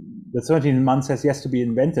mean, the 13 months has yet to be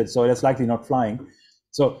invented, so that's likely not flying.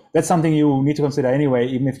 So that's something you need to consider anyway,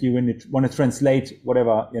 even if you want to translate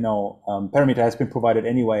whatever parameter has been provided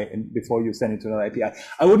anyway before you send it to another API.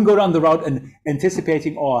 I wouldn't go down the route and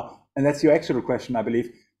anticipating, and that's your actual question, I believe,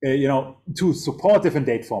 to support different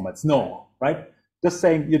date formats. No, right? Just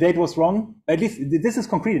saying your date was wrong. At least this is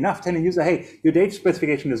concrete enough, telling user, hey, your date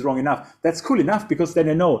specification is wrong enough. That's cool enough, because then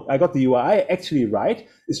I know I got the URI actually right.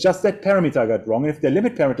 It's just that parameter I got wrong. And if the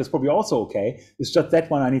limit parameter is probably also okay, it's just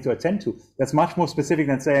that one I need to attend to. That's much more specific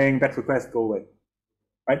than saying bad request, go away,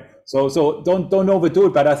 right? So don't overdo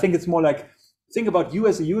it. But I think it's more like, think about you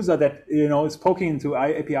as a user that is poking into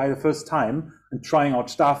API the first time and trying out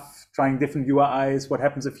stuff, trying different URIs. What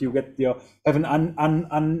happens if you get have an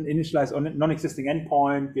uninitialized or non-existing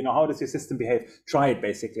endpoint? How does your system behave? Try it,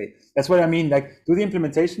 basically. That's what I mean. Like, do the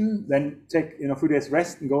implementation, then take a few days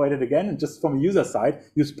rest and go at it again. And just from a user side,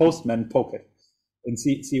 use Postman, poke it, and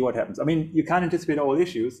see what happens. I mean, you can't anticipate all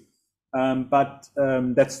issues, but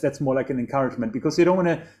that's more like an encouragement, because you don't want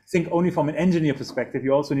to think only from an engineer perspective.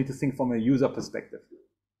 You also need to think from a user perspective,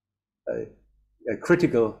 a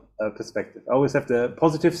critical perspective. I always have the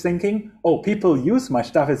positive thinking. Oh, people use my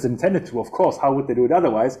stuff as intended to. Of course, how would they do it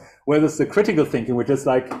otherwise? Whereas the critical thinking, which is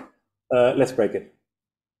like, let's break it.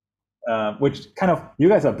 Which kind of, you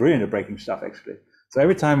guys are brilliant at breaking stuff, actually. So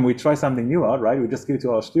every time we try something new out, right, we just give it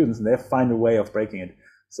to our students and they find a way of breaking it.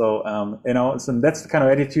 So, so that's the kind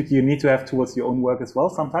of attitude you need to have towards your own work as well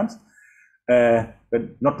sometimes.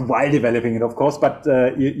 But not while developing it, of course, but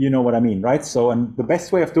you know what I mean, right? So, and the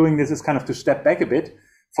best way of doing this is kind of to step back a bit,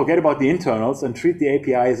 forget about the internals, and treat the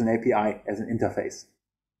API as an API, as an interface.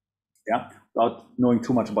 Yeah, without knowing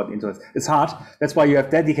too much about the interface. It's hard. That's why you have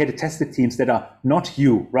dedicated tested teams that are not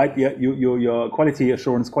you, right? Your quality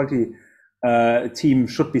assurance, quality team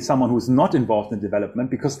should be someone who's not involved in development,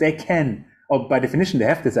 because they can, or by definition, they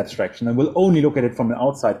have this abstraction and will only look at it from the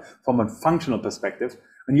outside, from a functional perspective.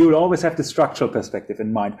 And you will always have the structural perspective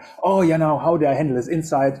in mind. Oh, yeah, now how do I handle this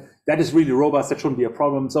inside? That is really robust. That shouldn't be a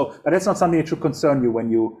problem. So, but that's not something that should concern you when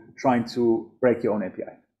you're trying to break your own API.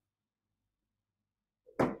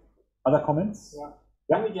 Other comments? Yeah.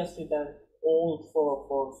 Yeah? Can we just do that old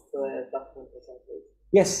 404 documentation, please?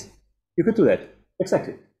 Yes, you could do that.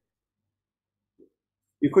 Exactly.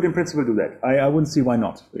 You could in principle do that. I wouldn't see why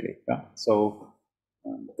not, really. Yeah. So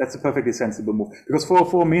that's a perfectly sensible move. Because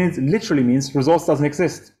 404 literally means resource doesn't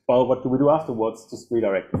exist. Well, what do we do afterwards? Just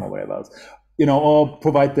redirect them or whatever else. You know, or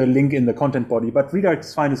provide the link in the content body. But redirect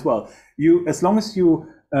is fine as well. As long as you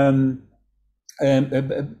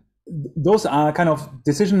those are kind of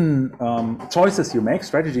decision choices you make,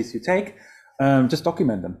 strategies you take. Just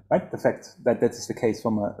document them, right? The fact that that is the case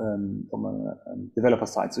from a developer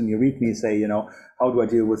side. So in your README, say, you know, how do I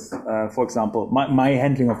deal with, for example, my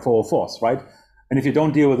handling of 404s, right? And if you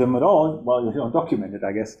don't deal with them at all, well, you don't document it,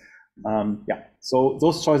 I guess. Yeah. So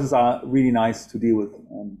those choices are really nice to deal with.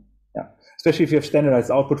 Yeah. Especially if you have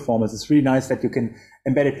standardized output formats, it's really nice that you can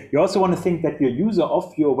embed it. You also want to think that your user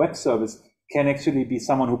of your web service can actually be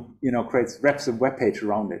someone who, you know, wraps a web page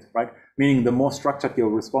around it, right? Meaning the more structured your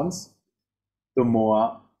response, the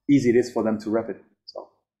more easy it is for them to wrap it. So,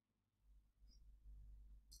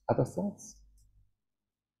 other thoughts?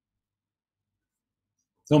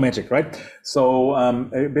 No magic, right? So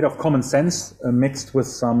a bit of common sense mixed with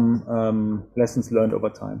some lessons learned over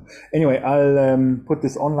time. Anyway, I'll put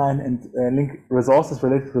this online and link resources,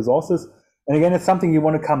 related resources. And again, it's something you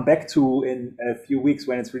want to come back to in a few weeks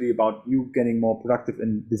when it's really about you getting more productive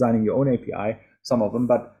in designing your own API, some of them,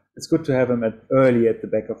 but it's good to have them early at the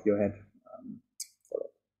back of your head.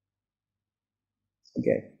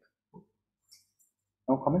 Okay.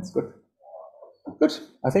 No comments? Good. Good.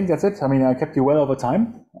 I think that's it. I mean, I kept you well over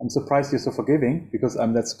time. I'm surprised you're so forgiving because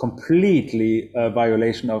that's completely a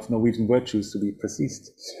violation of Norwegian virtues, to be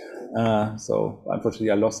precise. So unfortunately,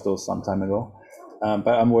 I lost those some time ago, but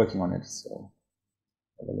I'm working on it. So,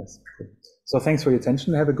 nevertheless, good. So thanks for your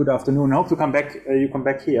attention. Have a good afternoon. I hope to come back. You come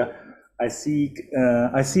back here. I see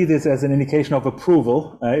this as an indication of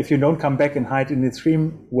approval. If you don't come back and hide in the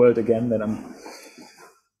stream world again, then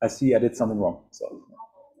I see I did something wrong. So.